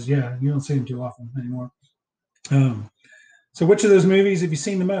 50-cent pieces. Yeah. You don't see them too often anymore. So which of those movies have you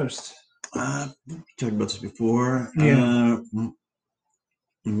seen the most? We talked about this before. Yeah.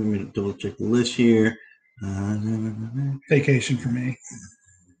 Let me double check the list here. Vacation for me.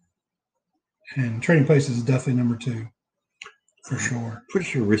 And Trading Places is definitely number 2. For sure. Pretty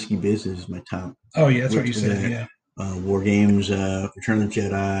sure Risky Business is my top. Oh, yeah, that's what you said, yeah. War Games, Return of the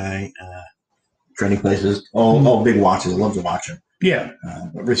Jedi, Trading Places, all big watches. I love to watch them. Yeah.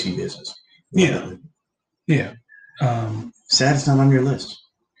 But Risky Business. Yeah. Yeah. Sad it's not on your list.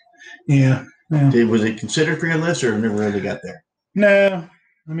 Yeah. Was it considered for your list or never really got there? No.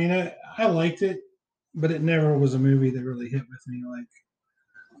 I mean, I liked it, but it never was a movie that really hit with me. Like,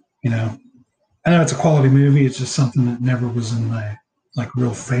 I know it's a quality movie. It's just something that never was in my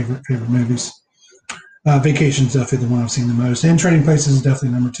real favorite movies. Vacation's definitely the one I've seen the most, and Trading Places is definitely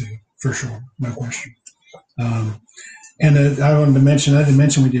number 2 for sure, no question. And I wanted to mention, I didn't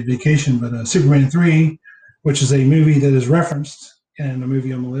mention we did Vacation, but Superman 3, which is a movie that is referenced in a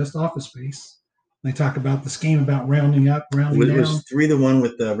movie on the list, Office Space. They talk about the scheme about rounding up, rounding down. Was 3 the one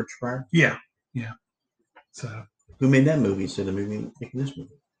with Richard Pryor? Yeah. So who made that movie? So the movie making this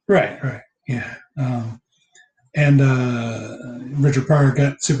movie. Right. Yeah. And Richard Pryor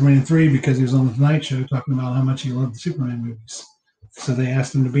got Superman 3 because he was on the Tonight Show talking about how much he loved the Superman movies. So they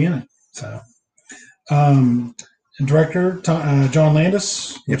asked him to be in it. So, director John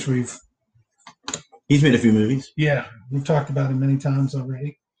Landis, which he's made a few movies. Yeah, we've talked about him many times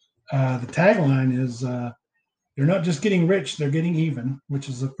already. The tagline is "They're not just getting rich; they're getting even," which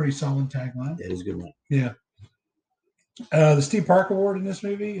is a pretty solid tagline. That is a good one. Yeah. The Steve Parker Award in this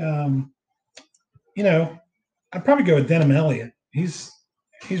movie. I'd probably go with Denham Elliott. He's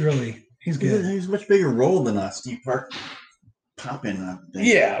good. He's a much bigger role than Steve Parker. Poppin'.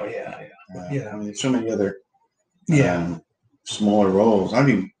 Yeah. I mean, there's so many other smaller roles. I'd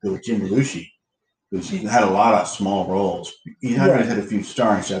even go with Jim Belushi, who's had a lot of small roles. He had a few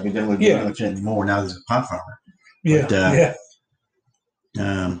starring stuff. He doesn't really do much anymore now. He's a pot farmer.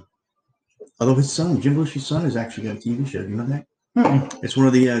 Although his son, Jim Belushi's son, has actually got a TV show. Do you know that? Mm-hmm. It's one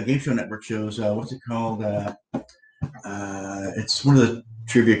of the Game Show Network shows. What's it called? It's one of the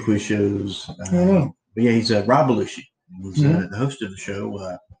trivia quiz shows. But yeah, he's Rob Belushi. He's the host of the show.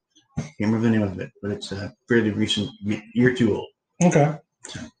 Can't remember the name of it, but it's fairly recent, year or two old. Okay.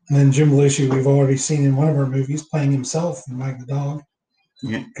 And then Jim Belushi, we've already seen in one of our movies playing himself in Mike the Dog.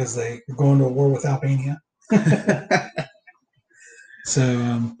 Yeah. Because they were going to a war with Albania. So.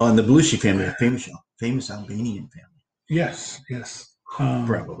 And the Belushi family, a famous Albanian family. Yes.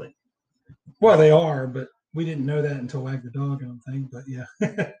 Probably. Well, they are, but we didn't know that until Wag the Dog, I don't think. But yeah.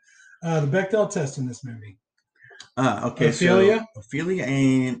 The Bechdel test in this movie. Okay. Ophelia? So Ophelia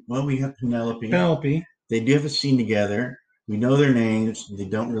and, we have Penelope. They do have a scene together. We know their names. They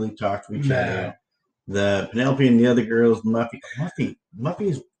don't really talk to each other. The Penelope and the other girls, Muffy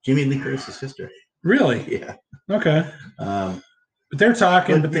is Jimmy Lee Curtis's sister. Really? Yeah. Okay. But they're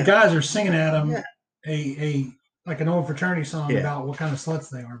talking, but the guys are singing at them like an old fraternity song about what kind of sluts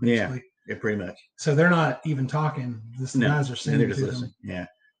they are, basically. Yeah, pretty much. So they're not even talking. The guys are singing to them. Yeah.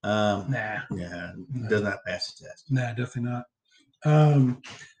 Does not pass the test. Nah, definitely not.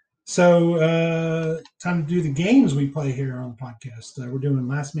 So time to do the games we play here on the podcast. We're doing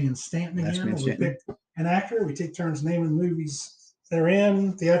Last Man Standing again. We pick an actor. We take turns naming the movies they're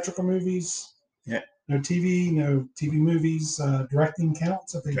in, theatrical movies. Yeah. No TV movies. Directing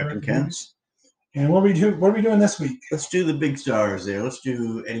counts if they direct movies. And what are we doing this week? Let's do the big stars there. Let's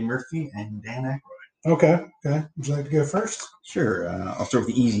do Eddie Murphy and Dan Aykroyd. Okay. Would you like to go first? Sure. I'll start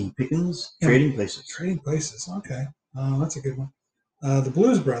with the easy pickings. Trading Places. Trading Places. Okay. That's a good one. The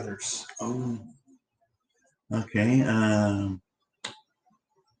Blues Brothers. Oh. Okay.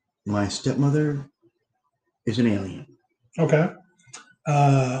 My Stepmother is an Alien. Okay.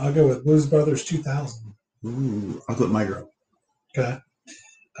 I'll go with Blues Brothers 2000. Ooh, I'll go with My Girl. Okay.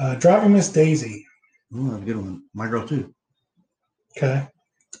 Driving Miss Daisy. Oh, that's a good one. My Girl too. Okay.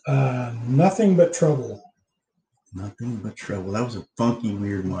 Nothing But Trouble. Nothing But Trouble. That was a funky,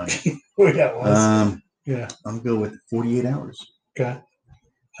 weird one. Well, yeah, it was. Yeah. I'll go with 48 Hours. Okay.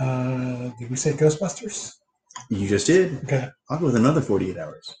 Did we say Ghostbusters? You just did. Okay. I'll go with another 48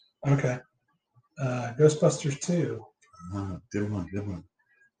 Hours. Okay. Ghostbusters 2. Good one.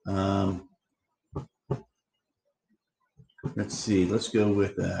 Let's see. Let's go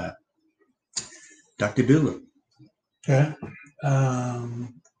with Dr. Dolittle. Okay.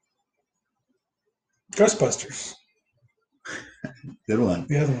 Ghostbusters. Good one.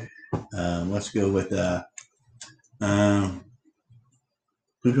 The other one. Let's go with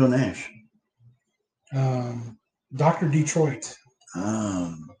Pluto Nash. Dr. Detroit.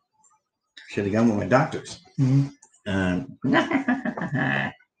 Should have gone with my doctors. Mm-hmm.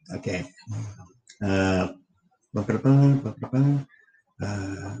 Okay.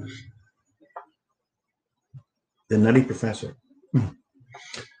 The Nutty Professor.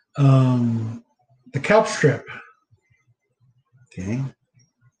 The Kelp Strip. Okay.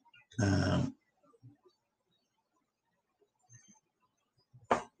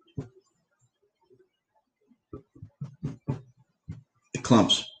 The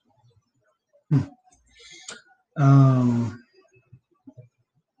Clumps.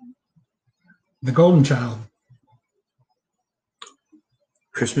 The Golden Child.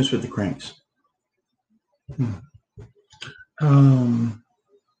 Christmas with the Cranks.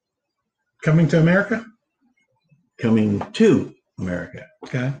 Coming to America. Coming to America.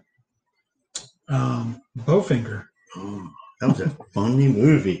 Okay. Bowfinger. Oh, that was a funny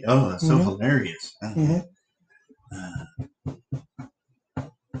movie. Oh, that's so hilarious. Mm-hmm.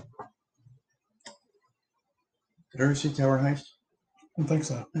 Did I ever see Tower Heist? I don't think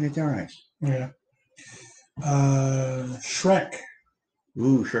so. Okay, Tower Heist. Yeah. Shrek.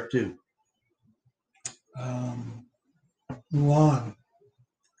 Ooh, Shrek 2. Mulan.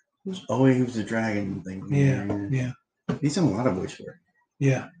 Oh, he was the dragon thing. Yeah. He's done a lot of voice work.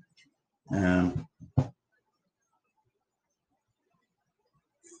 Yeah. Oh,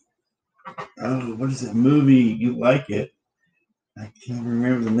 what is that movie? You like it? I can't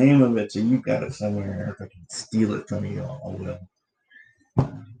remember the name of it, so you got it somewhere. If I can steal it from you, I will.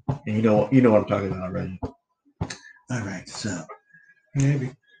 And you know what I'm talking about already. All right, so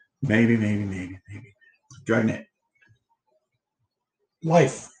Maybe. Dragnet.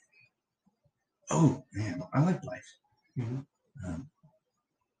 Life. Oh man, I like Life.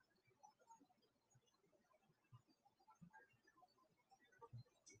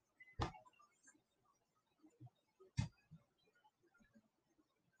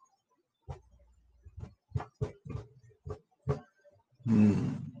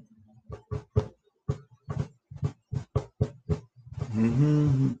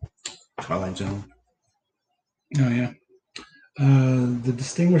 Twilight Zone. Oh yeah. The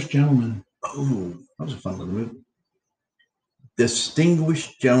Distinguished Gentleman. Oh, that was a fun little movie.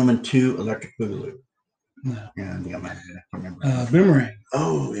 Distinguished Gentleman 2, Electric Boogaloo. No. Yeah, I think I might have it. I can't remember. Boomerang.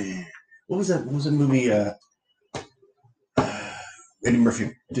 Oh yeah. What was that? What was the movie? Eddie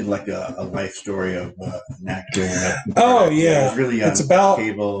Murphy did like a life story of an actor. Oh yeah. yeah. It was really it's about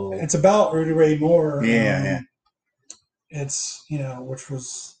cable. It's about Rudy Ray Moore. Yeah. It's which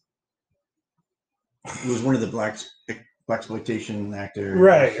was. It was one of the blaxploitation actors.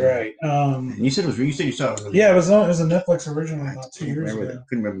 Right. And you said you saw it. Really Yeah, it was a Netflix original about 2 years ago.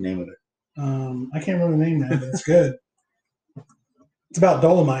 Couldn't remember the name of it. I can't remember the name now, but it's good. It's about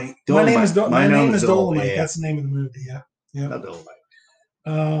Dolomite. Dolomite. My name is Dolomite. Yeah. That's the name of the movie. Yeah. About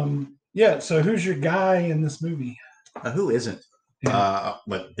Dolomite. So who's your guy in this movie? Who isn't? Yeah.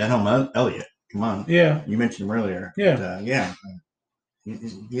 But Denholm Elliott. Come on. Yeah. You mentioned him earlier. Yeah. He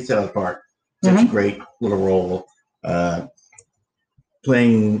gets out of the park. Such a great little role.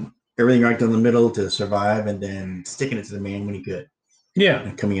 Playing everything right down the middle to survive and then sticking it to the man when he could. Yeah.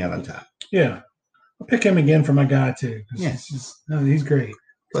 And coming out on top. Yeah. I'll pick him again for my guy too. Yeah. He's great.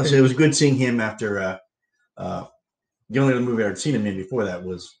 Plus, it was good seeing him after the only other movie I'd seen him in before that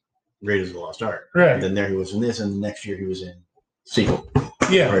was Raiders of the Lost Ark. Right. And then there he was in this, and the next year he was in sequel.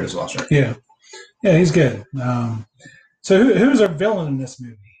 Yeah. Raiders of the Lost Ark. Yeah. Yeah, he's good. So who's our villain in this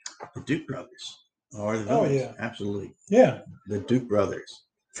movie? The Duke brothers. Or the villains. Oh yeah. Absolutely. Yeah. The Duke brothers.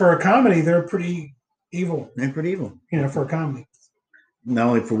 For a comedy, they're pretty evil. They're pretty evil. For a comedy. Not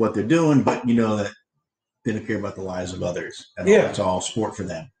only for what they're doing, but that they don't care about the lives of others. At all. It's all sport for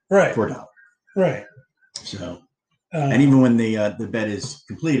them. Right. For $1. Right. So, and even when the bet is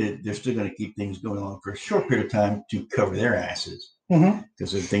completed, they're still going to keep things going on for a short period of time to cover their asses.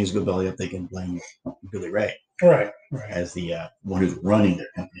 Because if things go belly up, they can blame Billy Ray. Right. As the one who's running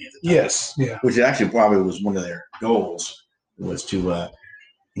their company at the time. Yes. Yeah. Which actually probably was one of their goals, was to,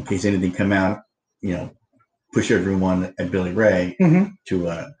 in case anything come out, push everyone at Billy Ray to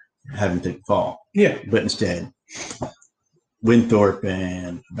have him take the fall. Yeah. But instead, Winthorpe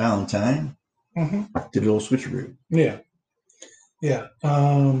and Valentine did a little switcheroo. Yeah. Yeah.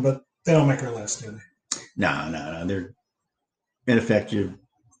 But they don't make our list, do they? No. They're ineffective,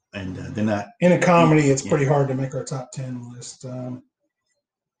 and they're not. In a comedy, it's pretty hard to make our top 10 list.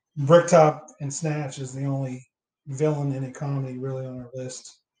 Bricktop and Snatch is the only villain in a comedy really on our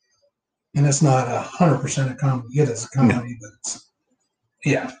list. and it's not 100% a comedy. It is a comedy, but it's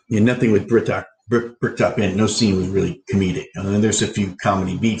nothing with Bricktop in. No scene was really comedic. I mean, there's a few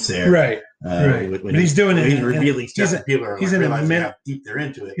comedy beats there, right? When but he's doing it. He's revealing stuff. That people are he's realizing how deep they're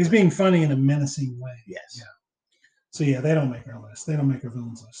into it. He's being funny in a menacing way. Yes. Yeah. So they don't make our list. They don't make our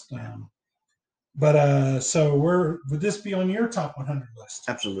villains list. But so would this be on your top 100 list?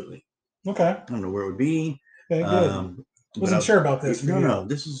 Absolutely. Okay. I don't know where it would be. Okay, good. Wasn't sure about this. No.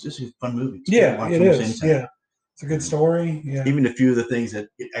 This is a fun movie. It is. Yeah. It's a good story. Yeah. Even a few of the things that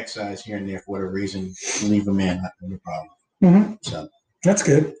get excised here and there for whatever reason, leave them in. No problem. Mm-hmm. So that's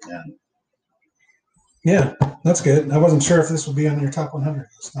good. Yeah, that's good. I wasn't sure if this would be on your top 100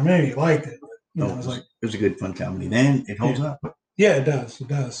 list. I mean, you liked it, but it was a good fun comedy. Then it holds up. Yeah, it does. It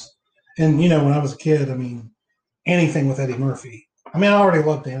does. And when I was a kid, I mean, anything with Eddie Murphy. I mean, I already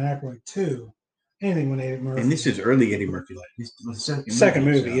loved Dan Aykroyd too. Anything with Eddie Murphy. And this is early Eddie Murphy, like this was the second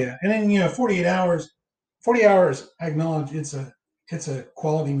movie. Yeah. And then 48 Hours. 40 Hours. I acknowledge it's a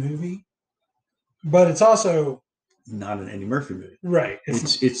quality movie, but it's also not an Eddie Murphy movie. Right.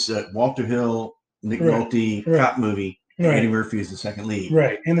 It's Walter Hill, Nick Nolte cop movie. Right. Eddie Murphy is the second lead.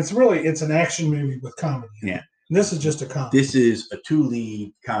 Right. And it's an action movie with comedy. Yeah. And this is just a comedy. This is a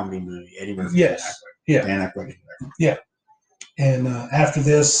 2-lead comedy movie. Eddie Murphy. Yes. Yeah. Dan Aykroyd. Yeah. And after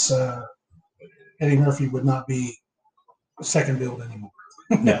this, Eddie Murphy would not be second billed anymore.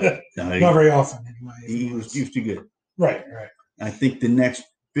 No, not very often anyway. He was too good. Right. I think the next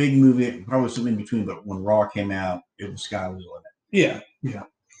big movie, probably something in between, but when Raw came out, it was Sky was the Limit. Yeah.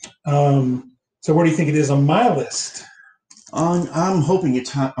 So where do you think it is on my list? I'm hoping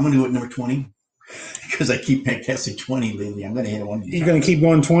it's hot. I'm going to go at number 20 because I keep guessing 20 lately. I'm going to hit one of these. You're going to keep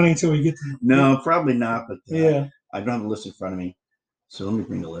going 20 until we get to. No, probably not. But yeah, I don't have the list in front of me, so let me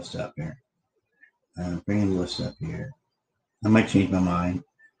bring the list up here. Bringing the list up here. I might change my mind.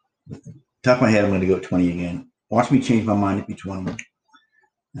 Top of my head, I'm going to go at 20 again. Watch me change my mind if be 20.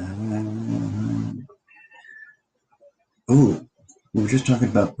 We were just talking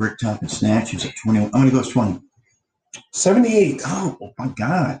about Bricktop and Snatch. Is at 21. I'm going to go at 20. 78. Oh my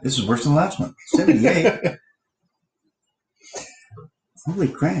God. This is worse than the last one. 78. Holy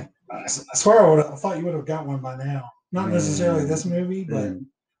crap. I swear I thought you would have got one by now. Not necessarily this movie,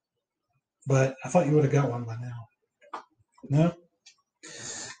 but I thought you would have got one by now. No?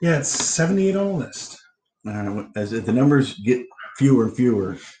 Yeah, it's 78 on the list. As the numbers get fewer and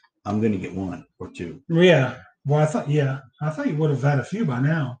fewer, I'm going to get one or two. Yeah. Well, I thought you would have had a few by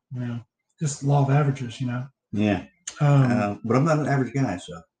now. Just law of averages, Yeah. But I'm not an average guy,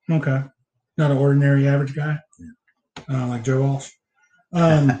 so. Okay. Not an ordinary average guy? Yeah. Like Joe Walsh.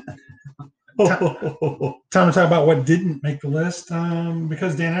 Time to talk about what didn't make the list.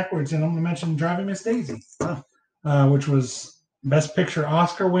 Because Dan Aykroyd's in, I'm going to mention Driving Miss Daisy, which was Best Picture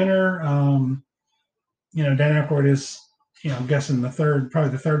Oscar winner. Dan Aykroyd is, I'm guessing probably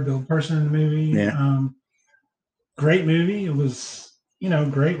the third billed person in the movie. Yeah. Great movie. It was,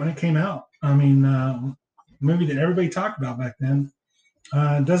 great when it came out. I mean, movie that everybody talked about back then.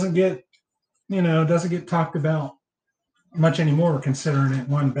 Doesn't get talked about much anymore, considering it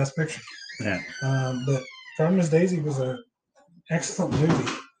won Best Picture. Yeah. But Driving Miss Daisy was an excellent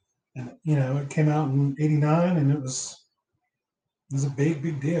movie, and it came out in '89, and it was a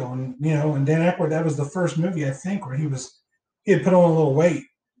big deal. And and Dan Aykroyd, that was the first movie I think where he had put on a little weight.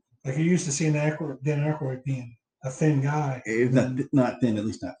 Like you used to see Dan Aykroyd being a thin guy. Not thin, at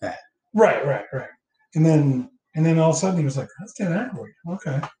least not fat. Right. And then all of a sudden he was like, "That's Dan Aykroyd."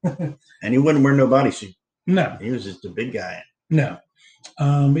 Okay. And he wouldn't wear no bodysuit. No. He was just a big guy. No.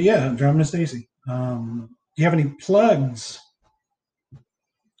 But yeah, Driving Miss Daisy. Do you have any plugs?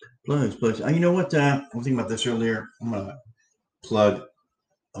 Plugs. You know what? I was thinking about this earlier. I'm going to plug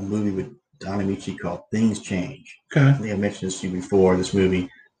a movie with Don Ameche called Things Change. Okay. I think I mentioned this to you before, this movie.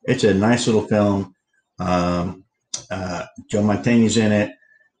 It's a nice little film. Joe Mantegna's in it.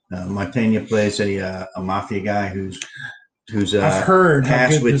 Mantegna plays a mafia guy who's I've heard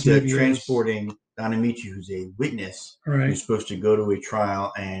tasked with transporting Don Ameche, who's a witness, right, who's supposed to go to a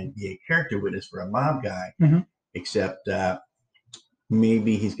trial and be a character witness for a mob guy, except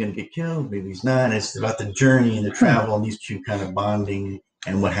maybe he's going to get killed, maybe he's not. It's about the journey and the travel and these two kind of bonding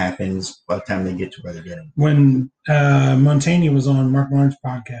and what happens by the time they get to where they're getting. When Mantegna was on Mark Maron's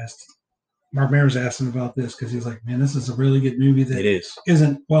podcast, Mark Maron's asked him about this because he's like, man, this is a really good movie that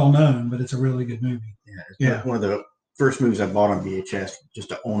isn't well known, but it's a really good movie. Yeah, it's one of the first movies I bought on VHS just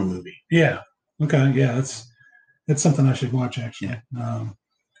to own a movie. Yeah. Okay. Yeah, that's something I should watch actually. Yeah.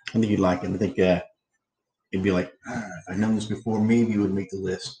 I think you'd like it. I think it'd be like, if I'd known this before, maybe it would make the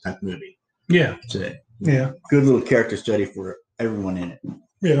list type movie. Yeah. That's it. Yeah. Good little character study for everyone in it.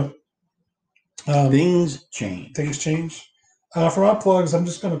 Yeah. Things change. Things change. For my plugs, I'm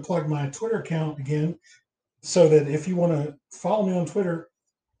just going to plug my Twitter account again, so that if you want to follow me on Twitter,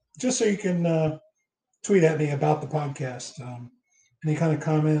 just so you can tweet at me about the podcast. Any kind of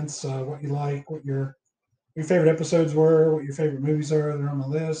comments, what you like, what your favorite episodes were, what your favorite movies are that are on the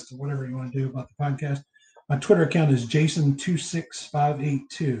list, or whatever you want to do about the podcast. My Twitter account is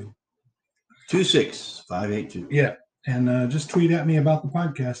Jason26582. 26582. Yeah. And just tweet at me about the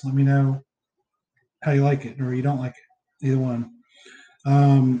podcast. Let me know how you like it or you don't like it. Either one.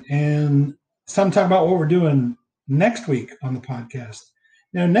 And it's time to talk about what we're doing next week on the podcast.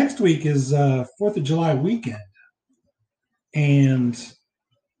 Now, next week is 4th of July weekend. And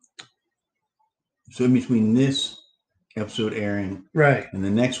so in between this episode airing and the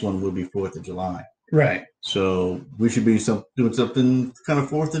next one will be 4th of July. Right. So we should be doing something kind of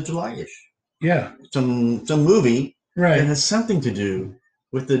 4th of July-ish. Yeah. Some movie that has something to do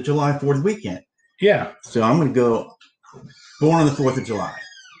with the July 4th weekend. Yeah. So I'm going to go Born on the 4th of July.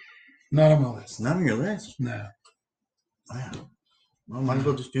 Not on my list. Not on your list? No. Wow. Well, might as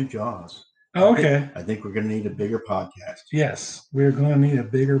well just do Jaws. Oh, okay. I think we're going to need a bigger podcast. Yes, we're going to need a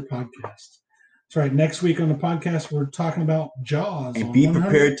bigger podcast. That's right. Next week on the podcast, we're talking about Jaws. And be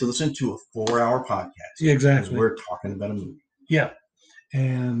prepared to listen to a 4-hour podcast. Yeah, exactly. We're talking about a movie. Yeah.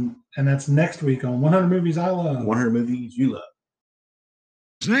 And that's next week on 100 Movies I Love. 100 Movies You Love.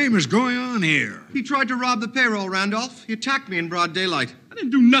 His name is going on here. He tried to rob the payroll, Randolph. He attacked me in broad daylight. I didn't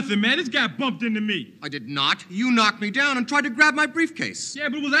do nothing, man. This guy bumped into me. I did not. You knocked me down and tried to grab my briefcase. Yeah,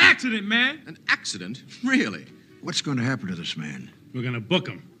 but it was an accident, man. An accident? Really? What's going to happen to this man? We're going to book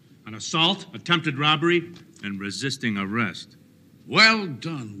him on assault, attempted robbery, and resisting arrest. Well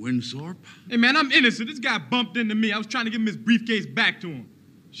done, Winthorpe. Hey, man, I'm innocent. This guy bumped into me. I was trying to give him his briefcase back to him.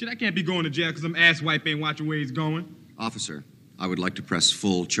 Shit, I can't be going to jail because some asswipe ain't watching where he's going. Officer, I would like to press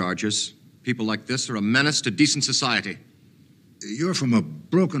full charges. People like this are a menace to decent society. You're from a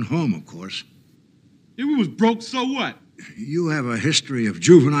broken home, of course. Yeah, we was broke, so what? You have a history of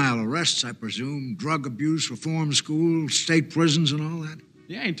juvenile arrests, I presume, drug abuse, reform school, state prisons, and all that?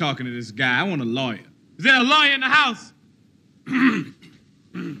 Yeah, I ain't talking to this guy. I want a lawyer. Is there a lawyer in the house?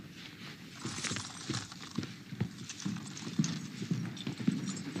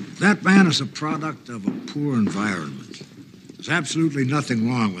 That man is a product of a poor environment. There's absolutely nothing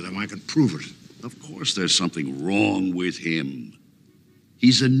wrong with him. I can prove it. Of course there's something wrong with him.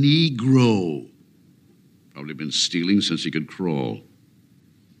 He's a Negro. Probably been stealing since he could crawl.